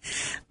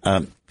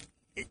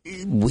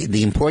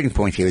 The important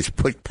point here is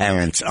put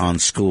parents on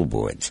school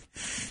boards.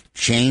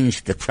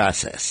 Change the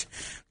process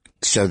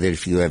so that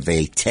if you have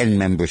a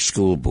 10-member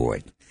school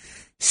board,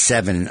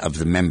 7 of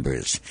the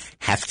members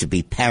have to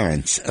be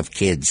parents of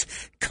kids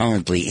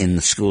currently in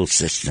the school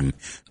system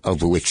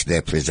over which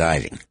they're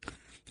presiding.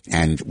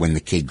 And when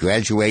the kid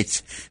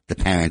graduates, the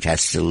parent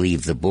has to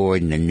leave the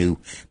board and a new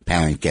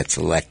parent gets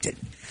elected.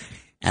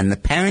 And the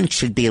parent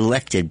should be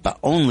elected but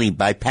only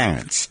by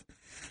parents.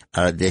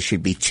 There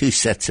should be 2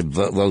 sets of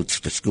votes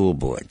for school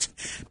boards.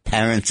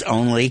 Parents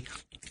only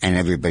and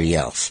everybody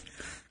else.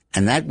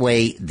 And that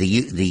way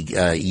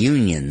the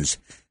unions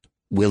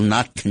will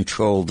not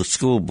control the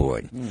school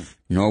board,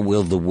 nor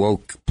will the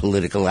woke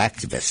political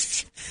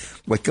activists.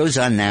 What goes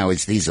on now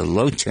is these are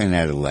low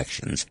turnout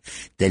elections.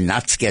 They're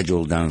not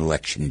scheduled on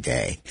election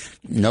day.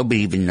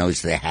 Nobody even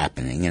knows they're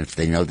happening. And if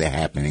they know they're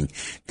happening,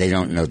 they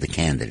don't know the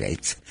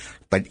candidates.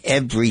 But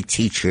every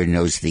teacher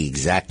knows the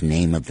exact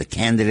name of the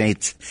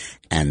candidates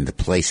and the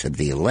place of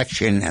the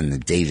election and the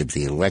date of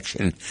the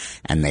election,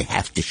 and they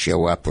have to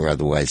show up or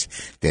otherwise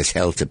there's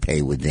hell to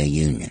pay with their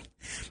union.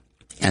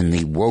 And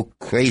the woke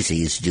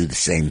crazies do the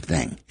same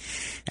thing.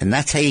 And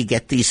that's how you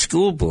get these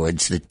school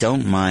boards that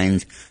don't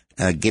mind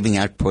giving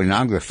out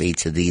pornography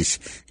to these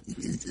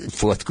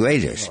 4th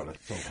graders. Oh,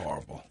 that's so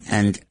horrible.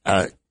 And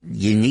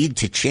you need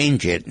to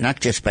change it, not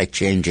just by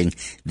changing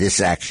this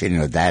action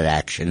or that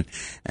action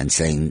and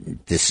saying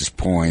this is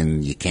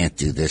porn, you can't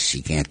do this,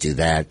 you can't do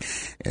that,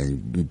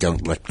 and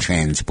don't let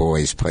trans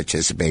boys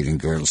participate in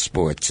girls'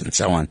 sports and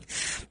so on.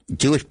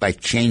 Do it by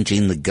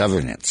changing the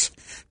governance,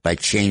 by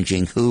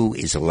changing who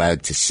is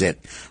allowed to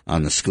sit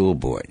on the school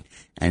board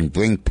and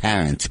bring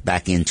parents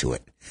back into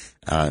it,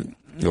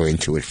 or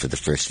into it for the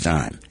first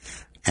time.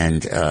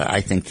 And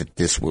I think that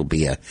this would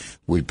be a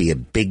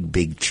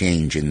big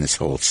change in this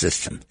whole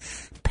system.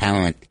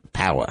 Parent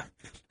power,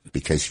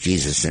 because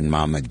Jesus and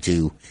Mama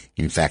do,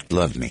 in fact,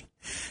 love me.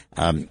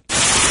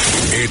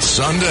 It's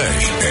Sunday,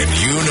 and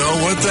you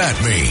know what that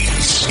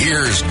means.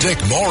 Here's Dick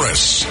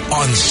Morris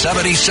on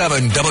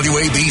 77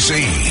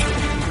 WABC.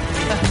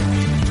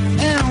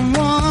 And I'm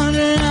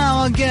wondering how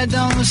I'll get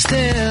down the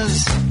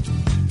stairs.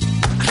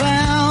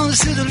 Clowns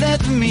to the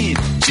left of me,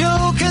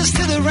 jokers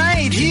to the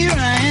right. Here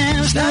I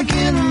am, stuck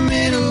in the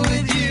middle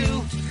with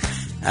you.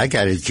 I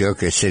got a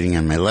joker sitting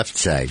on my left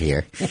side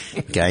here,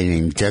 a guy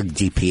named Doug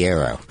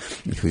DiPiero,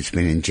 who's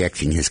been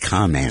injecting his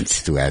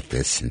comments throughout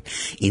this and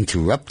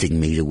interrupting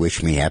me to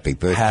wish me happy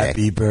birthday.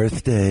 Happy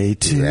birthday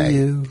to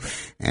you.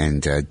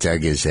 And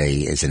Doug is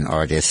an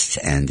artist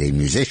and a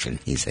musician.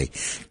 He's a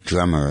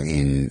drummer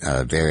in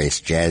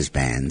various jazz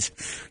bands.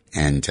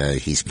 And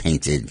he's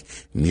painted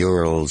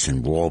murals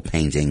and wall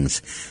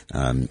paintings.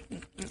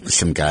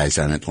 Some guys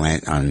in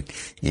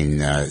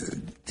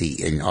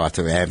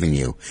Arthur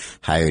Avenue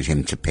hired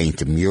him to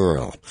paint a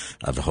mural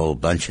of a whole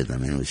bunch of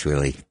them, and it was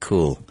really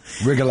cool.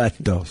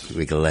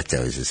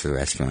 Rigoletto's is the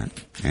restaurant,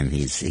 and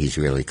he's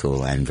really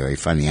cool and very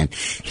funny, and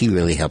he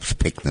really helps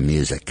pick the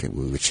music,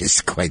 which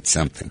is quite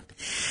something.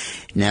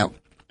 Now,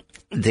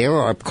 there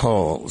are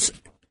calls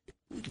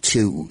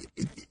to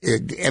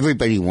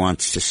everybody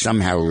wants to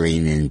somehow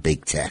rein in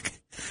big tech.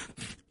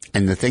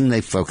 And the thing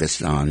they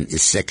focused on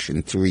is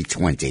Section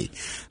 320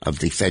 of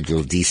the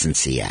Federal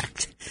Decency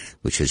Act,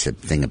 which is a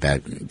thing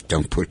about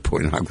don't put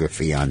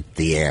pornography on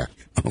the air.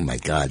 Oh, my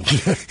God.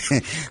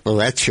 Well,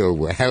 that's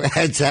sure.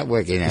 How's that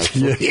working out for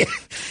you?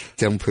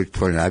 Don't put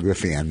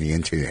pornography on the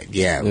Internet.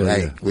 Yeah,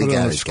 right. Yeah. We put got it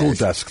on it, the school guys.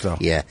 desk, though.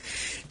 Yeah.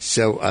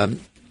 So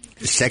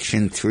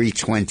Section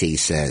 320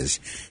 says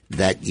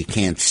that you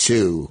can't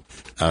sue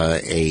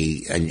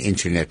an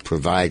Internet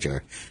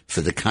provider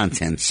for the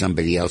content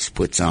somebody else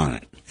puts on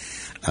it.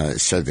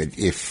 So that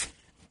if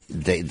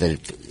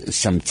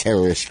some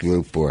terrorist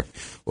group or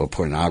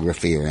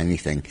pornography or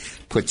anything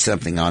puts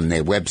something on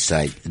their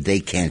website, they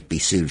can't be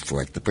sued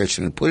for it. The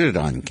person who put it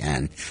on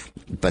can,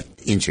 but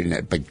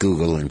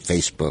Google and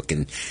Facebook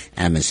and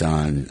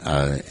Amazon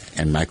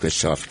and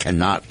Microsoft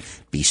cannot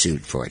be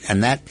sued for it.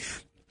 And that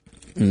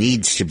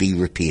needs to be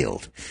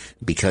repealed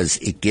because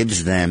it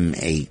gives them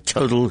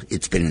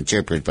it's been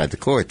interpreted by the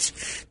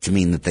courts to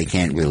mean that they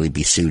can't really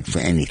be sued for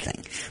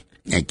anything.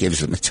 It gives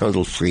them a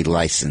total free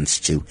license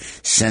to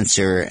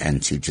censor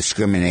and to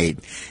discriminate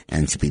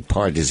and to be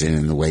partisan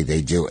in the way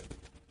they do it.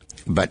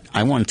 But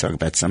I want to talk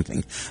about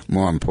something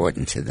more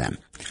important to them.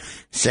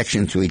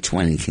 Section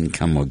 320 can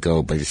come or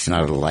go, but it's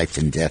not a life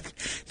and death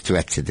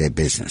threat to their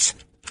business.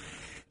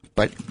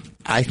 But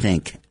I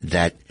think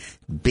that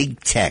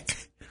big tech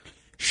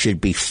should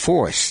be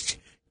forced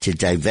to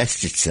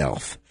divest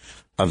itself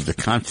of the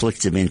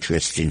conflicts of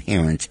interest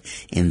inherent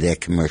in their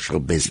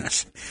commercial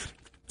business.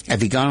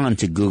 Have you gone on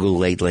to Google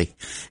lately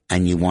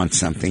and you want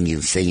something?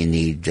 You say you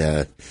need,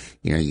 a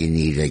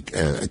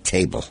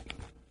table,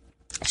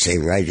 say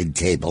righted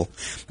table,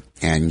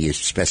 and you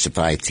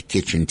specify it's a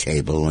kitchen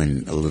table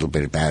and a little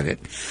bit about it.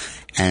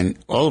 And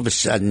all of a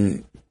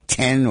sudden,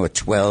 10 or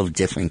 12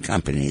 different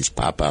companies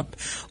pop up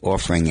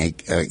offering a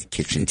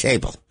kitchen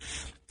table.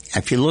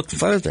 If you look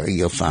further,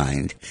 you'll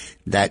find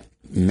that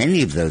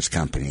many of those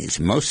companies,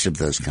 most of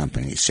those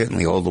companies,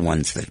 certainly all the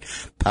ones that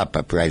pop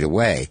up right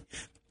away,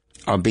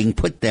 are being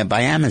put there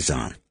by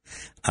Amazon.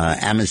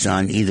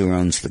 Amazon either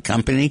owns the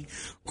company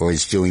or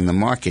is doing the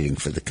marketing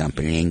for the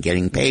company and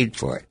getting paid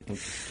for it.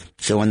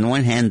 So on the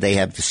one hand, they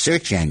have the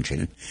search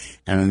engine,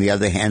 and on the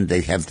other hand,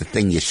 they have the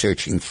thing you're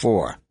searching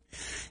for.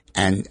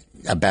 And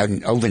about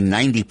over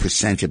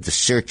 90% of the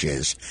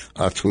searches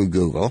are through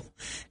Google,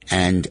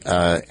 and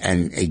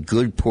a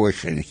good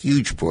portion, a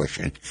huge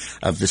portion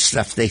of the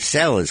stuff they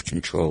sell is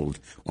controlled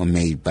or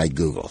made by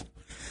Google.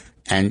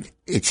 And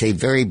it's a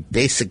very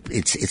basic,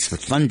 it's the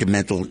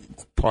fundamental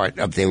part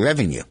of their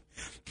revenue.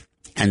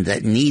 And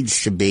that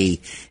needs to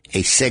be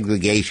a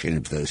segregation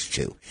of those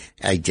two,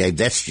 a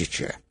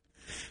divestiture.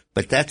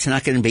 But that's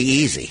not going to be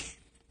easy.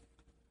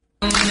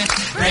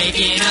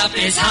 Breaking up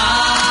is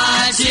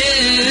hard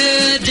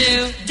to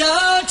do.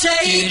 Don't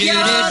take your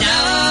love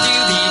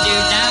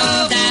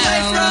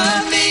away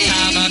from me.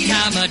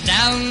 Comma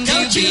down,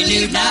 don't you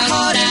leave my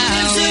heart in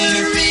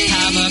misery.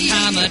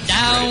 Comma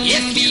down,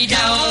 if you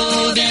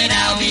don't, then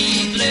I'll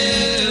be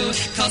blue.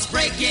 'Cause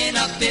breaking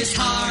up is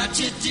hard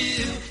to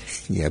do.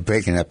 Yeah,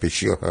 breaking up is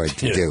sure hard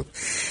to do.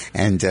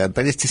 And,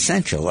 but it's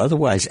essential.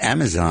 Otherwise,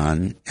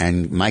 Amazon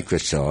and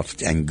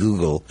Microsoft and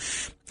Google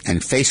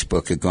and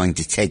Facebook are going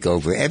to take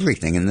over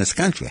everything in this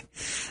country.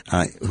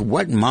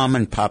 What mom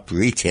and pop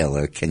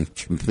retailer can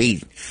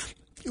compete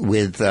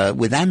with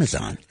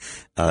Amazon?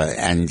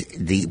 And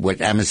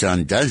what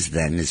Amazon does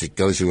then is it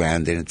goes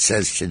around and it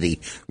says to the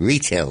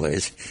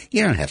retailers,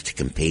 you don't have to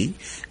compete.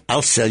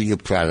 I'll sell your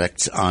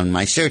products on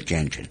my search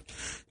engine,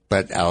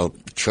 but I'll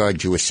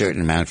charge you a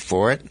certain amount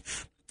for it.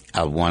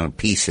 I'll want a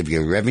piece of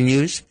your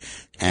revenues,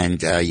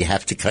 and you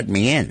have to cut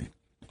me in.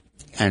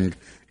 And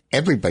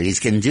everybody's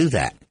going to do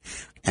that.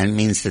 And it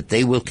means that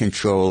they will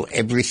control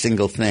every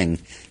single thing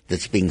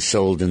that's being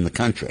sold in the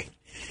country.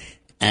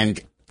 And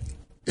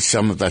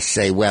some of us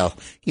say, well,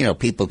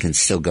 people can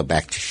still go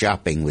back to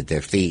shopping with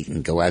their feet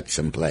and go out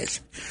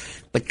someplace.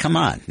 But come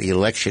on, the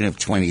election of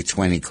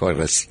 2020 taught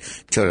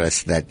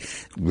us that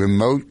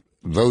remote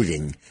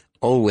voting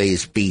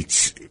always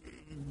beats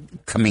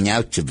coming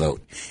out to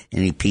vote.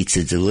 Any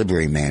pizza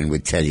delivery man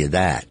would tell you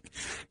that.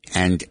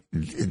 And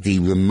the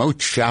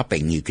remote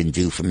shopping you can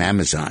do from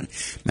Amazon.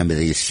 Remember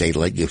they used to say,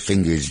 let your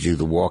fingers do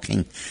the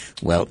walking?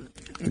 Well,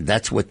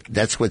 that's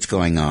what's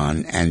going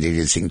on, and it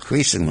is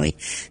increasingly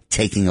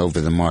taking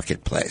over the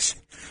marketplace.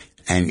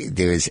 And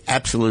there is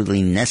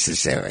absolutely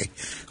necessary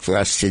for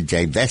us to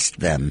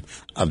divest them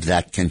of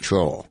that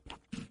control.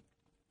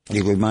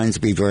 It reminds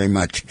me very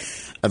much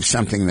of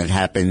something that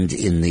happened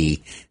in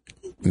the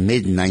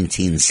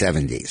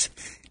mid-1970s.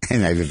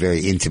 And I have a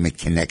very intimate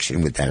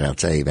connection with that. I'll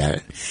tell you about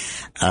it.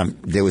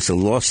 There was a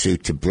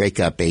lawsuit to break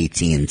up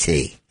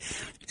AT&T.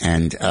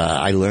 And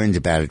I learned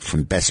about it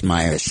from Bess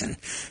Meyerson,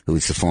 who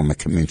was the former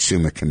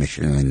consumer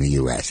commissioner in the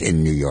U.S.,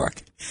 in New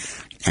York.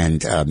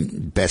 And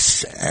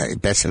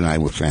Bess and I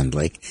were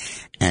friendly.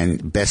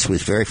 And Bess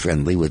was very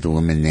friendly with a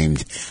woman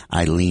named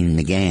Eileen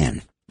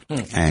McGann.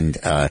 And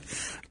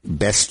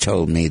Bess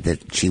told me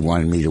that she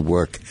wanted me to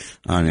work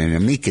on an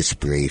amicus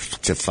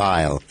brief to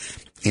file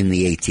in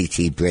the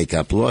AT&T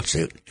breakup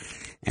lawsuit.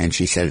 And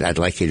she said, I'd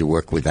like you to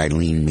work with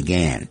Eileen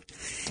McGann.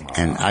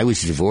 And I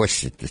was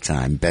divorced at the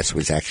time. Bess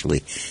was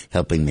actually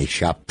helping me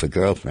shop for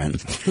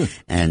girlfriends.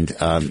 And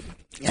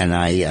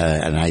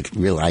I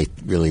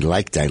really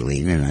liked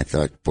Eileen, and I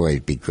thought, boy,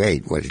 it'd be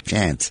great. What a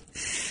chance.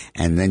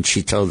 And then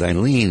she told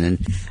Eileen,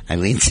 and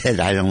Eileen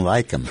said, I don't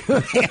like him.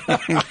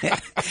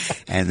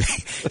 And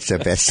so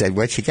Bess said,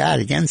 what you got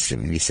against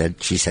him? And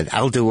she said,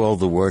 I'll do all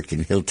the work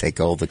and he'll take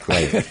all the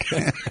credit.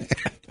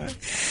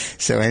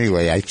 So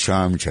anyway, I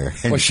charmed her.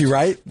 Was she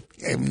right?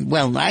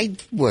 Well, I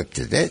worked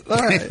at it. All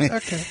right.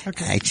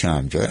 Okay. I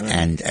charmed her.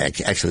 And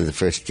actually, the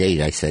first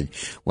date, I said,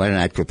 why don't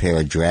I prepare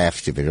a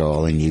draft of it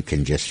all and you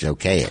can just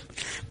okay it?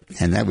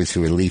 And that was a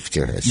relief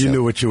to her. You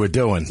knew what you were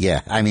doing. Yeah.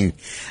 I mean,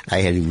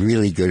 I had a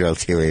really good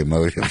ulterior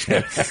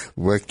motive.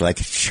 Worked like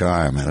a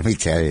charm, let me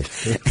tell you.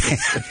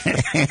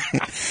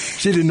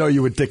 She didn't know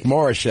you were Dick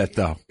Morris yet,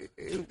 though.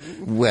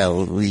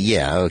 Well,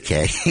 yeah,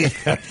 okay.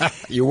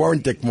 You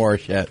weren't Dick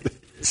Morris yet.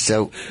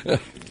 So,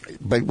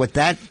 but what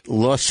that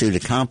lawsuit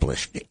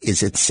accomplished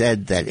is it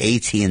said that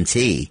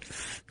AT&T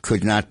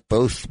could not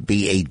both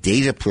be a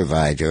data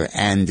provider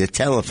and a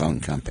telephone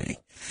company.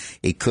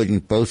 It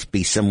couldn't both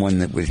be someone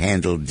that would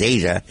handle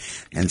data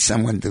and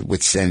someone that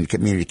would send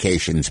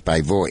communications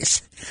by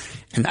voice.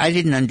 And I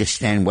didn't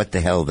understand what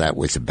the hell that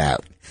was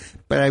about.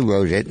 But I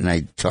wrote it and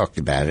I talked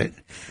about it.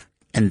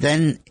 And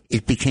then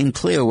it became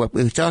clear what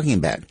we were talking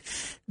about.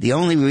 The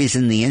only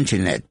reason the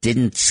Internet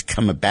didn't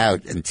come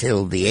about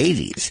until the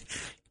 80s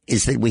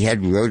is that we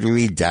had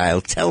rotary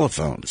dial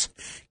telephones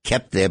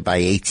kept there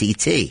by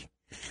AT&T.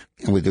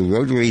 And with a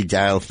rotary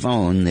dial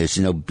phone, there's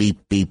no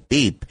beep, beep,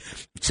 beep,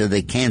 so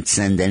they can't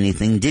send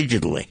anything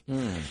digitally.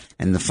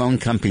 And the phone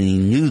company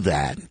knew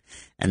that,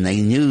 And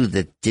they knew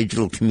that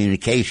digital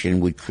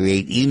communication would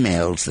create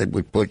emails that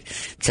would put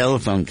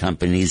telephone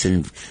companies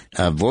and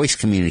voice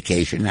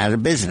communication out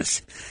of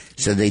business.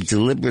 So they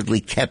deliberately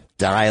kept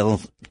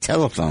dial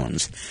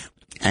telephones.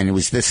 And it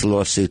was this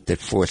lawsuit that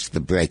forced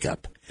the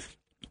breakup.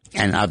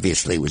 And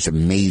obviously it was a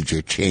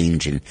major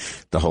change in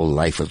the whole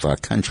life of our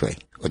country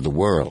or the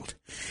world.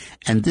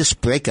 And this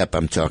breakup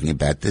I'm talking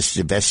about, this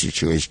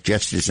divestiture, is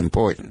just as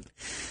important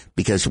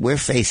because we're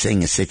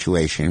facing a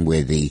situation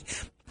where the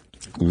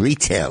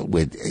retail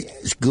with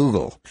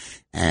Google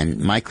and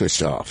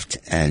Microsoft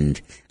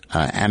and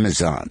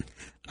Amazon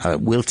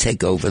will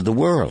take over the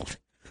world.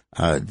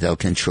 They'll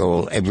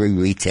control every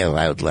retail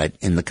outlet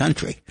in the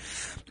country.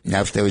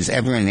 Now, if there was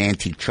ever an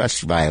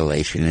antitrust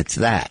violation, it's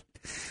that.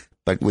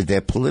 But with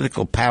their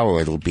political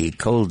power, it'll be a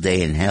cold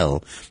day in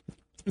hell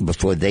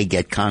before they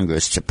get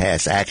Congress to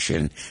pass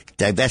action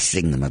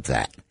divesting them of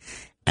that.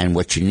 And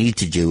what you need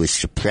to do is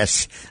to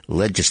press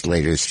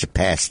legislators to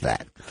pass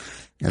that.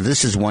 Now,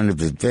 this is one of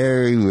the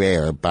very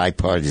rare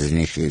bipartisan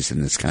issues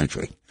in this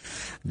country.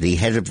 The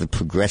head of the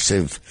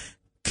Progressive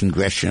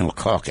Congressional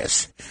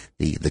Caucus,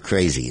 the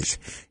crazies,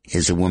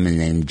 is a woman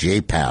named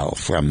Jay Powell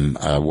from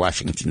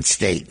Washington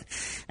State,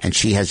 and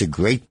she has a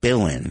great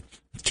bill in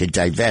to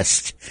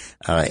divest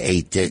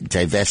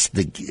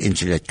the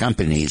internet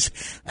companies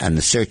and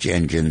the search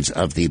engines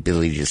of the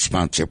ability to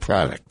sponsor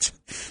products.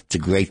 It's a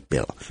great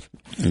bill.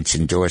 It's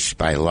endorsed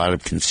by a lot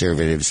of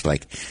conservatives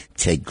like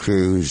Ted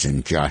Cruz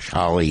and Josh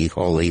Hawley,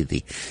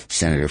 the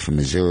senator from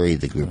Missouri,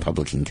 the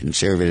Republican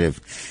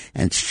conservative.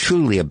 And it's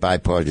truly a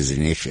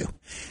bipartisan issue.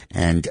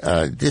 And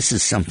this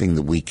is something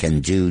that we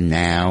can do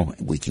now.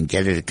 We can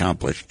get it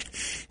accomplished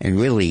and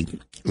really,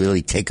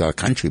 really take our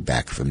country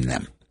back from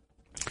them.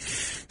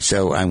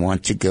 So I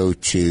want to go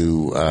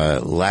to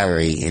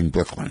Larry in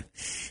Brooklyn.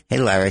 Hey,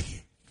 Larry.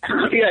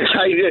 Yes,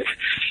 hi, Dick.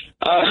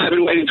 I've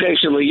been waiting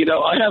patiently. You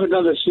know, I have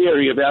another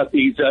theory about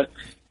these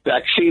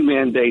vaccine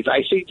mandates.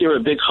 I think they're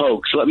a big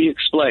hoax. Let me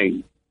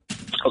explain.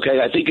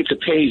 Okay, I think it's a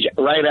page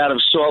right out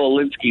of Saul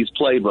Alinsky's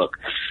playbook.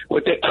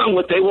 What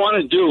they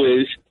want to do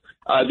is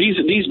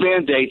these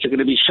mandates are going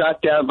to be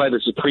shot down by the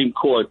Supreme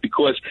Court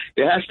because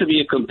there has to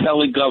be a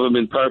compelling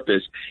government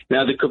purpose.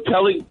 Now, the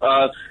compelling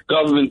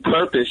government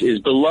purpose is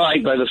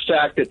belied by the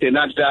fact that they're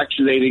not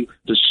vaccinating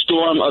the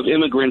storm of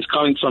immigrants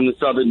coming from the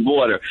southern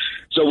border.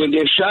 So when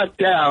they're shot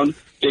down,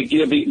 there's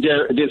going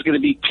to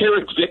be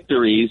Pyrrhic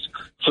victories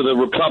for the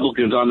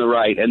Republicans on the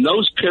right, and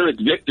those Pyrrhic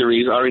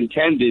victories are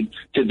intended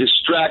to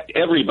distract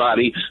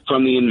everybody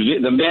from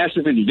the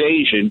massive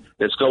invasion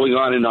that's going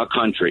on in our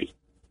country.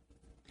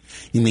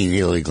 You mean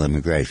illegal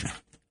immigration?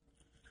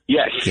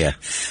 Yes. Yeah.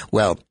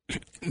 Well,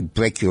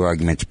 break your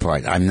argument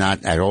apart. I'm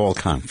not at all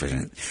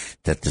confident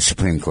that the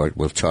Supreme Court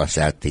will toss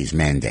out these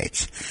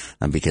mandates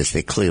because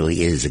there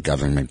clearly is a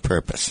government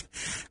purpose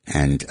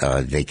and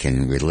they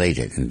can relate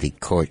it. And the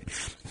court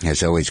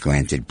has always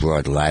granted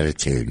broad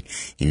latitude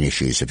in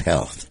issues of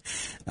health.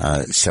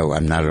 So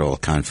I'm not at all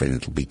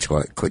confident it'll be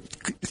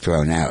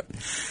thrown out.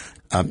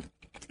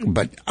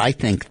 But I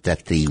think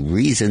that the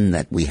reason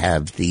that we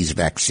have these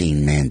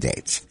vaccine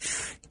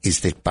mandates is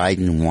that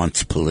Biden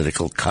wants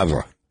political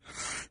cover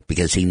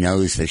because he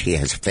knows that he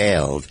has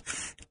failed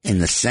in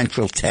the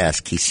central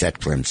task he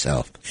set for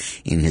himself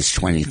in his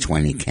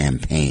 2020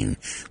 campaign,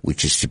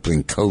 which is to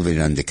bring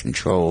COVID under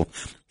control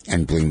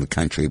and bring the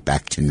country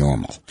back to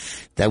normal.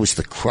 That was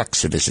the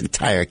crux of his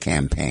entire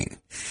campaign.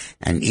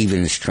 And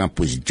even as Trump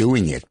was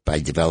doing it by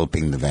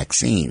developing the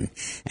vaccine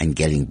and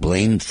getting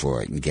blamed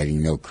for it and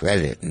getting no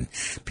credit, and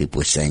people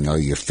were saying, oh,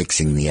 you're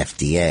fixing the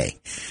FDA,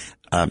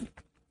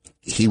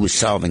 he was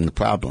solving the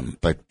problem.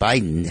 But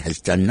Biden has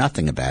done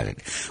nothing about it.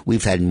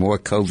 We've had more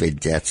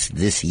COVID deaths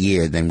this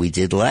year than we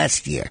did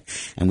last year.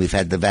 And we've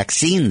had the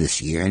vaccine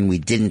this year, and we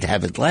didn't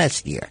have it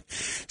last year.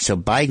 So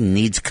Biden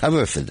needs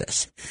cover for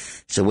this.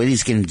 So what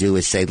he's going to do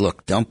is say,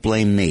 look, don't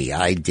blame me.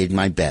 I did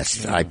my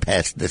best. I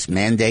passed this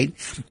mandate.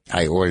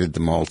 I ordered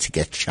them all to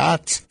get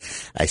shots.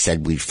 I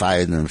said we'd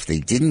fire them if they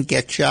didn't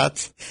get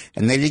shots.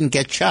 And they didn't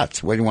get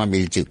shots. What do you want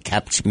me to do?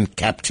 Cap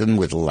them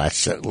with a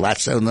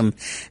lasso them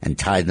and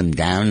tie them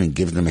down and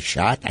give them a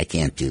shot? I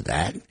can't do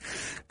that.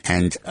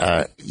 And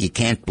you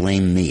can't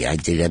blame me. I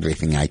did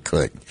everything I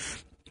could.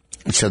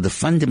 So the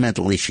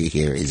fundamental issue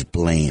here is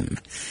blame.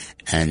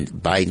 And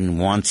Biden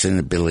wants an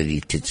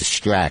ability to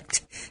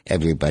distract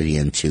everybody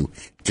and to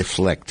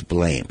deflect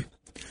blame.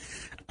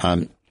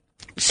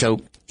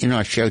 So in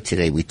our show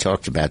today, we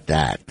talked about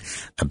that,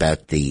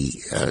 about the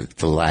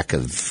lack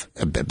of,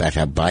 about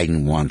how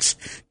Biden wants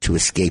to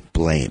escape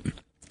blame.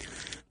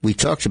 We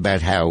talked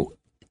about how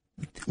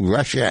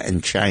Russia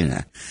and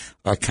China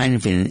are kind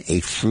of in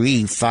a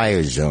free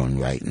fire zone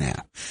right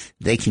now.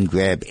 They can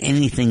grab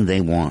anything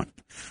they want.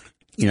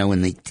 You know,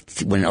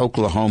 when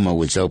Oklahoma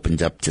was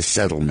opened up to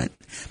settlement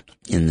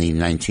in the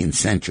 19th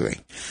century,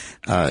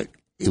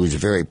 it was a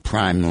very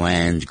prime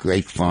land,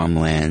 great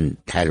farmland,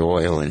 had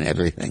oil and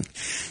everything.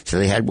 So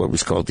they had what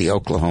was called the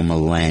Oklahoma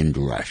Land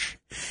Rush.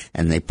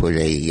 And they put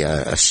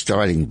a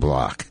starting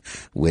block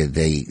where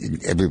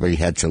everybody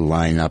had to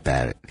line up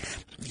at it.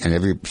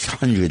 and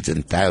hundreds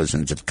and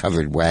thousands of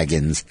covered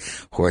wagons,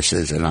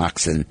 horses, and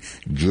oxen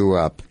drew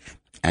up.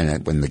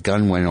 And when the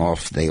gun went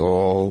off, they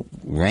all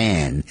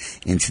ran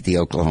into the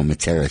Oklahoma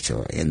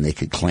Territory, and they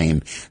could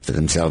claim for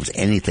themselves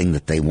anything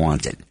that they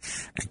wanted.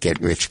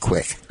 Get rich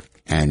quick.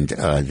 And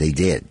they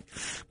did.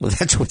 Well,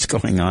 that's what's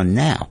going on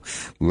now.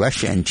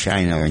 Russia and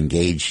China are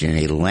engaged in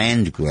a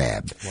land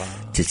grab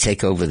to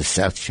take over the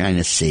South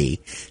China Sea,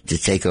 to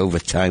take over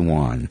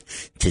Taiwan,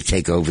 to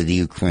take over the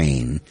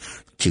Ukraine,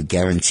 to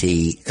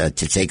guarantee to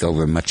take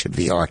over much of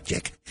the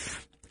Arctic.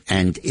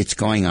 And it's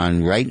going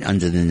on right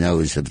under the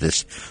nose of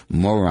this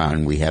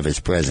moron we have as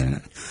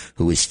president,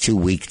 who is too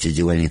weak to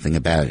do anything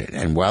about it.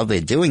 And while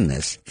they're doing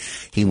this,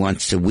 he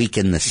wants to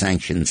weaken the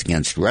sanctions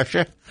against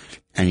Russia,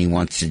 and he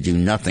wants to do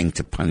nothing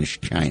to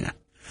punish China.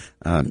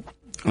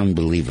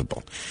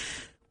 Unbelievable.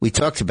 We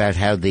talked about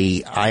how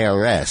the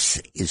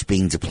IRS is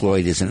being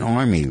deployed as an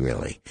army,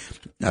 really,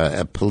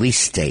 a police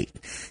state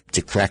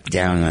to crack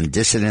down on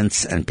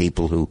dissidents and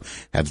people who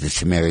have the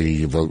temerity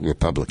to vote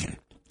Republican.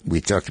 We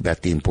talked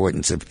about the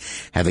importance of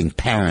having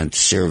parents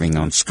serving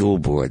on school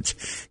boards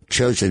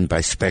chosen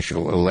by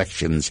special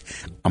elections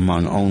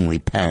among only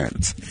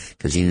parents,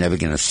 because you're never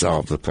going to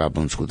solve the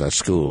problems with our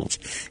schools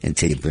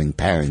until you bring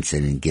parents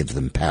in and give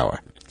them power.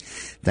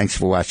 Thanks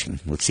for watching.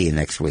 We'll see you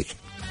next week.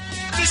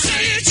 They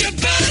say it's your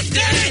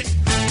birthday.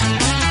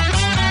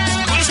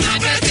 Well, it's my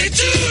birthday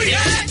too,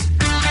 yeah.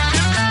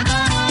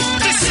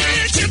 They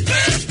say it's your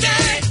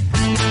birthday.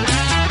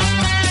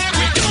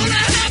 We're gonna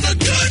have a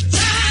good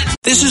time.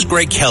 This is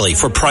Greg Kelly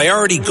for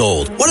Priority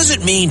Gold. What does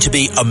it mean to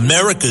be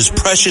America's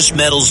precious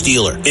metals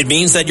dealer? It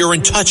means that you're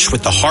in touch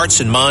with the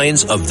hearts and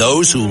minds of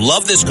those who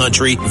love this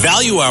country,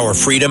 value our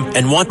freedom,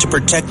 and want to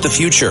protect the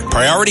future.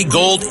 Priority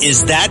Gold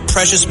is that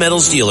precious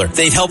metals dealer.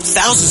 They've helped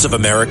thousands of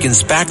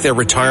Americans back their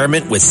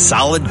retirement with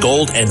solid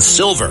gold and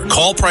silver.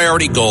 Call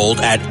Priority Gold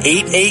at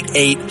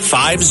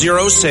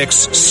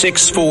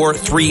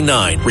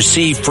 888-506-6439.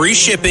 Receive free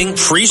shipping,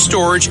 free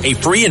storage, a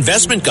free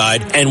investment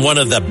guide, and one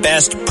of the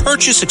best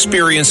purchase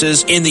experiences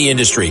in the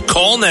industry.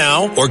 Call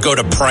now or go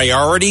to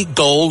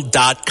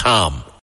PriorityGold.com.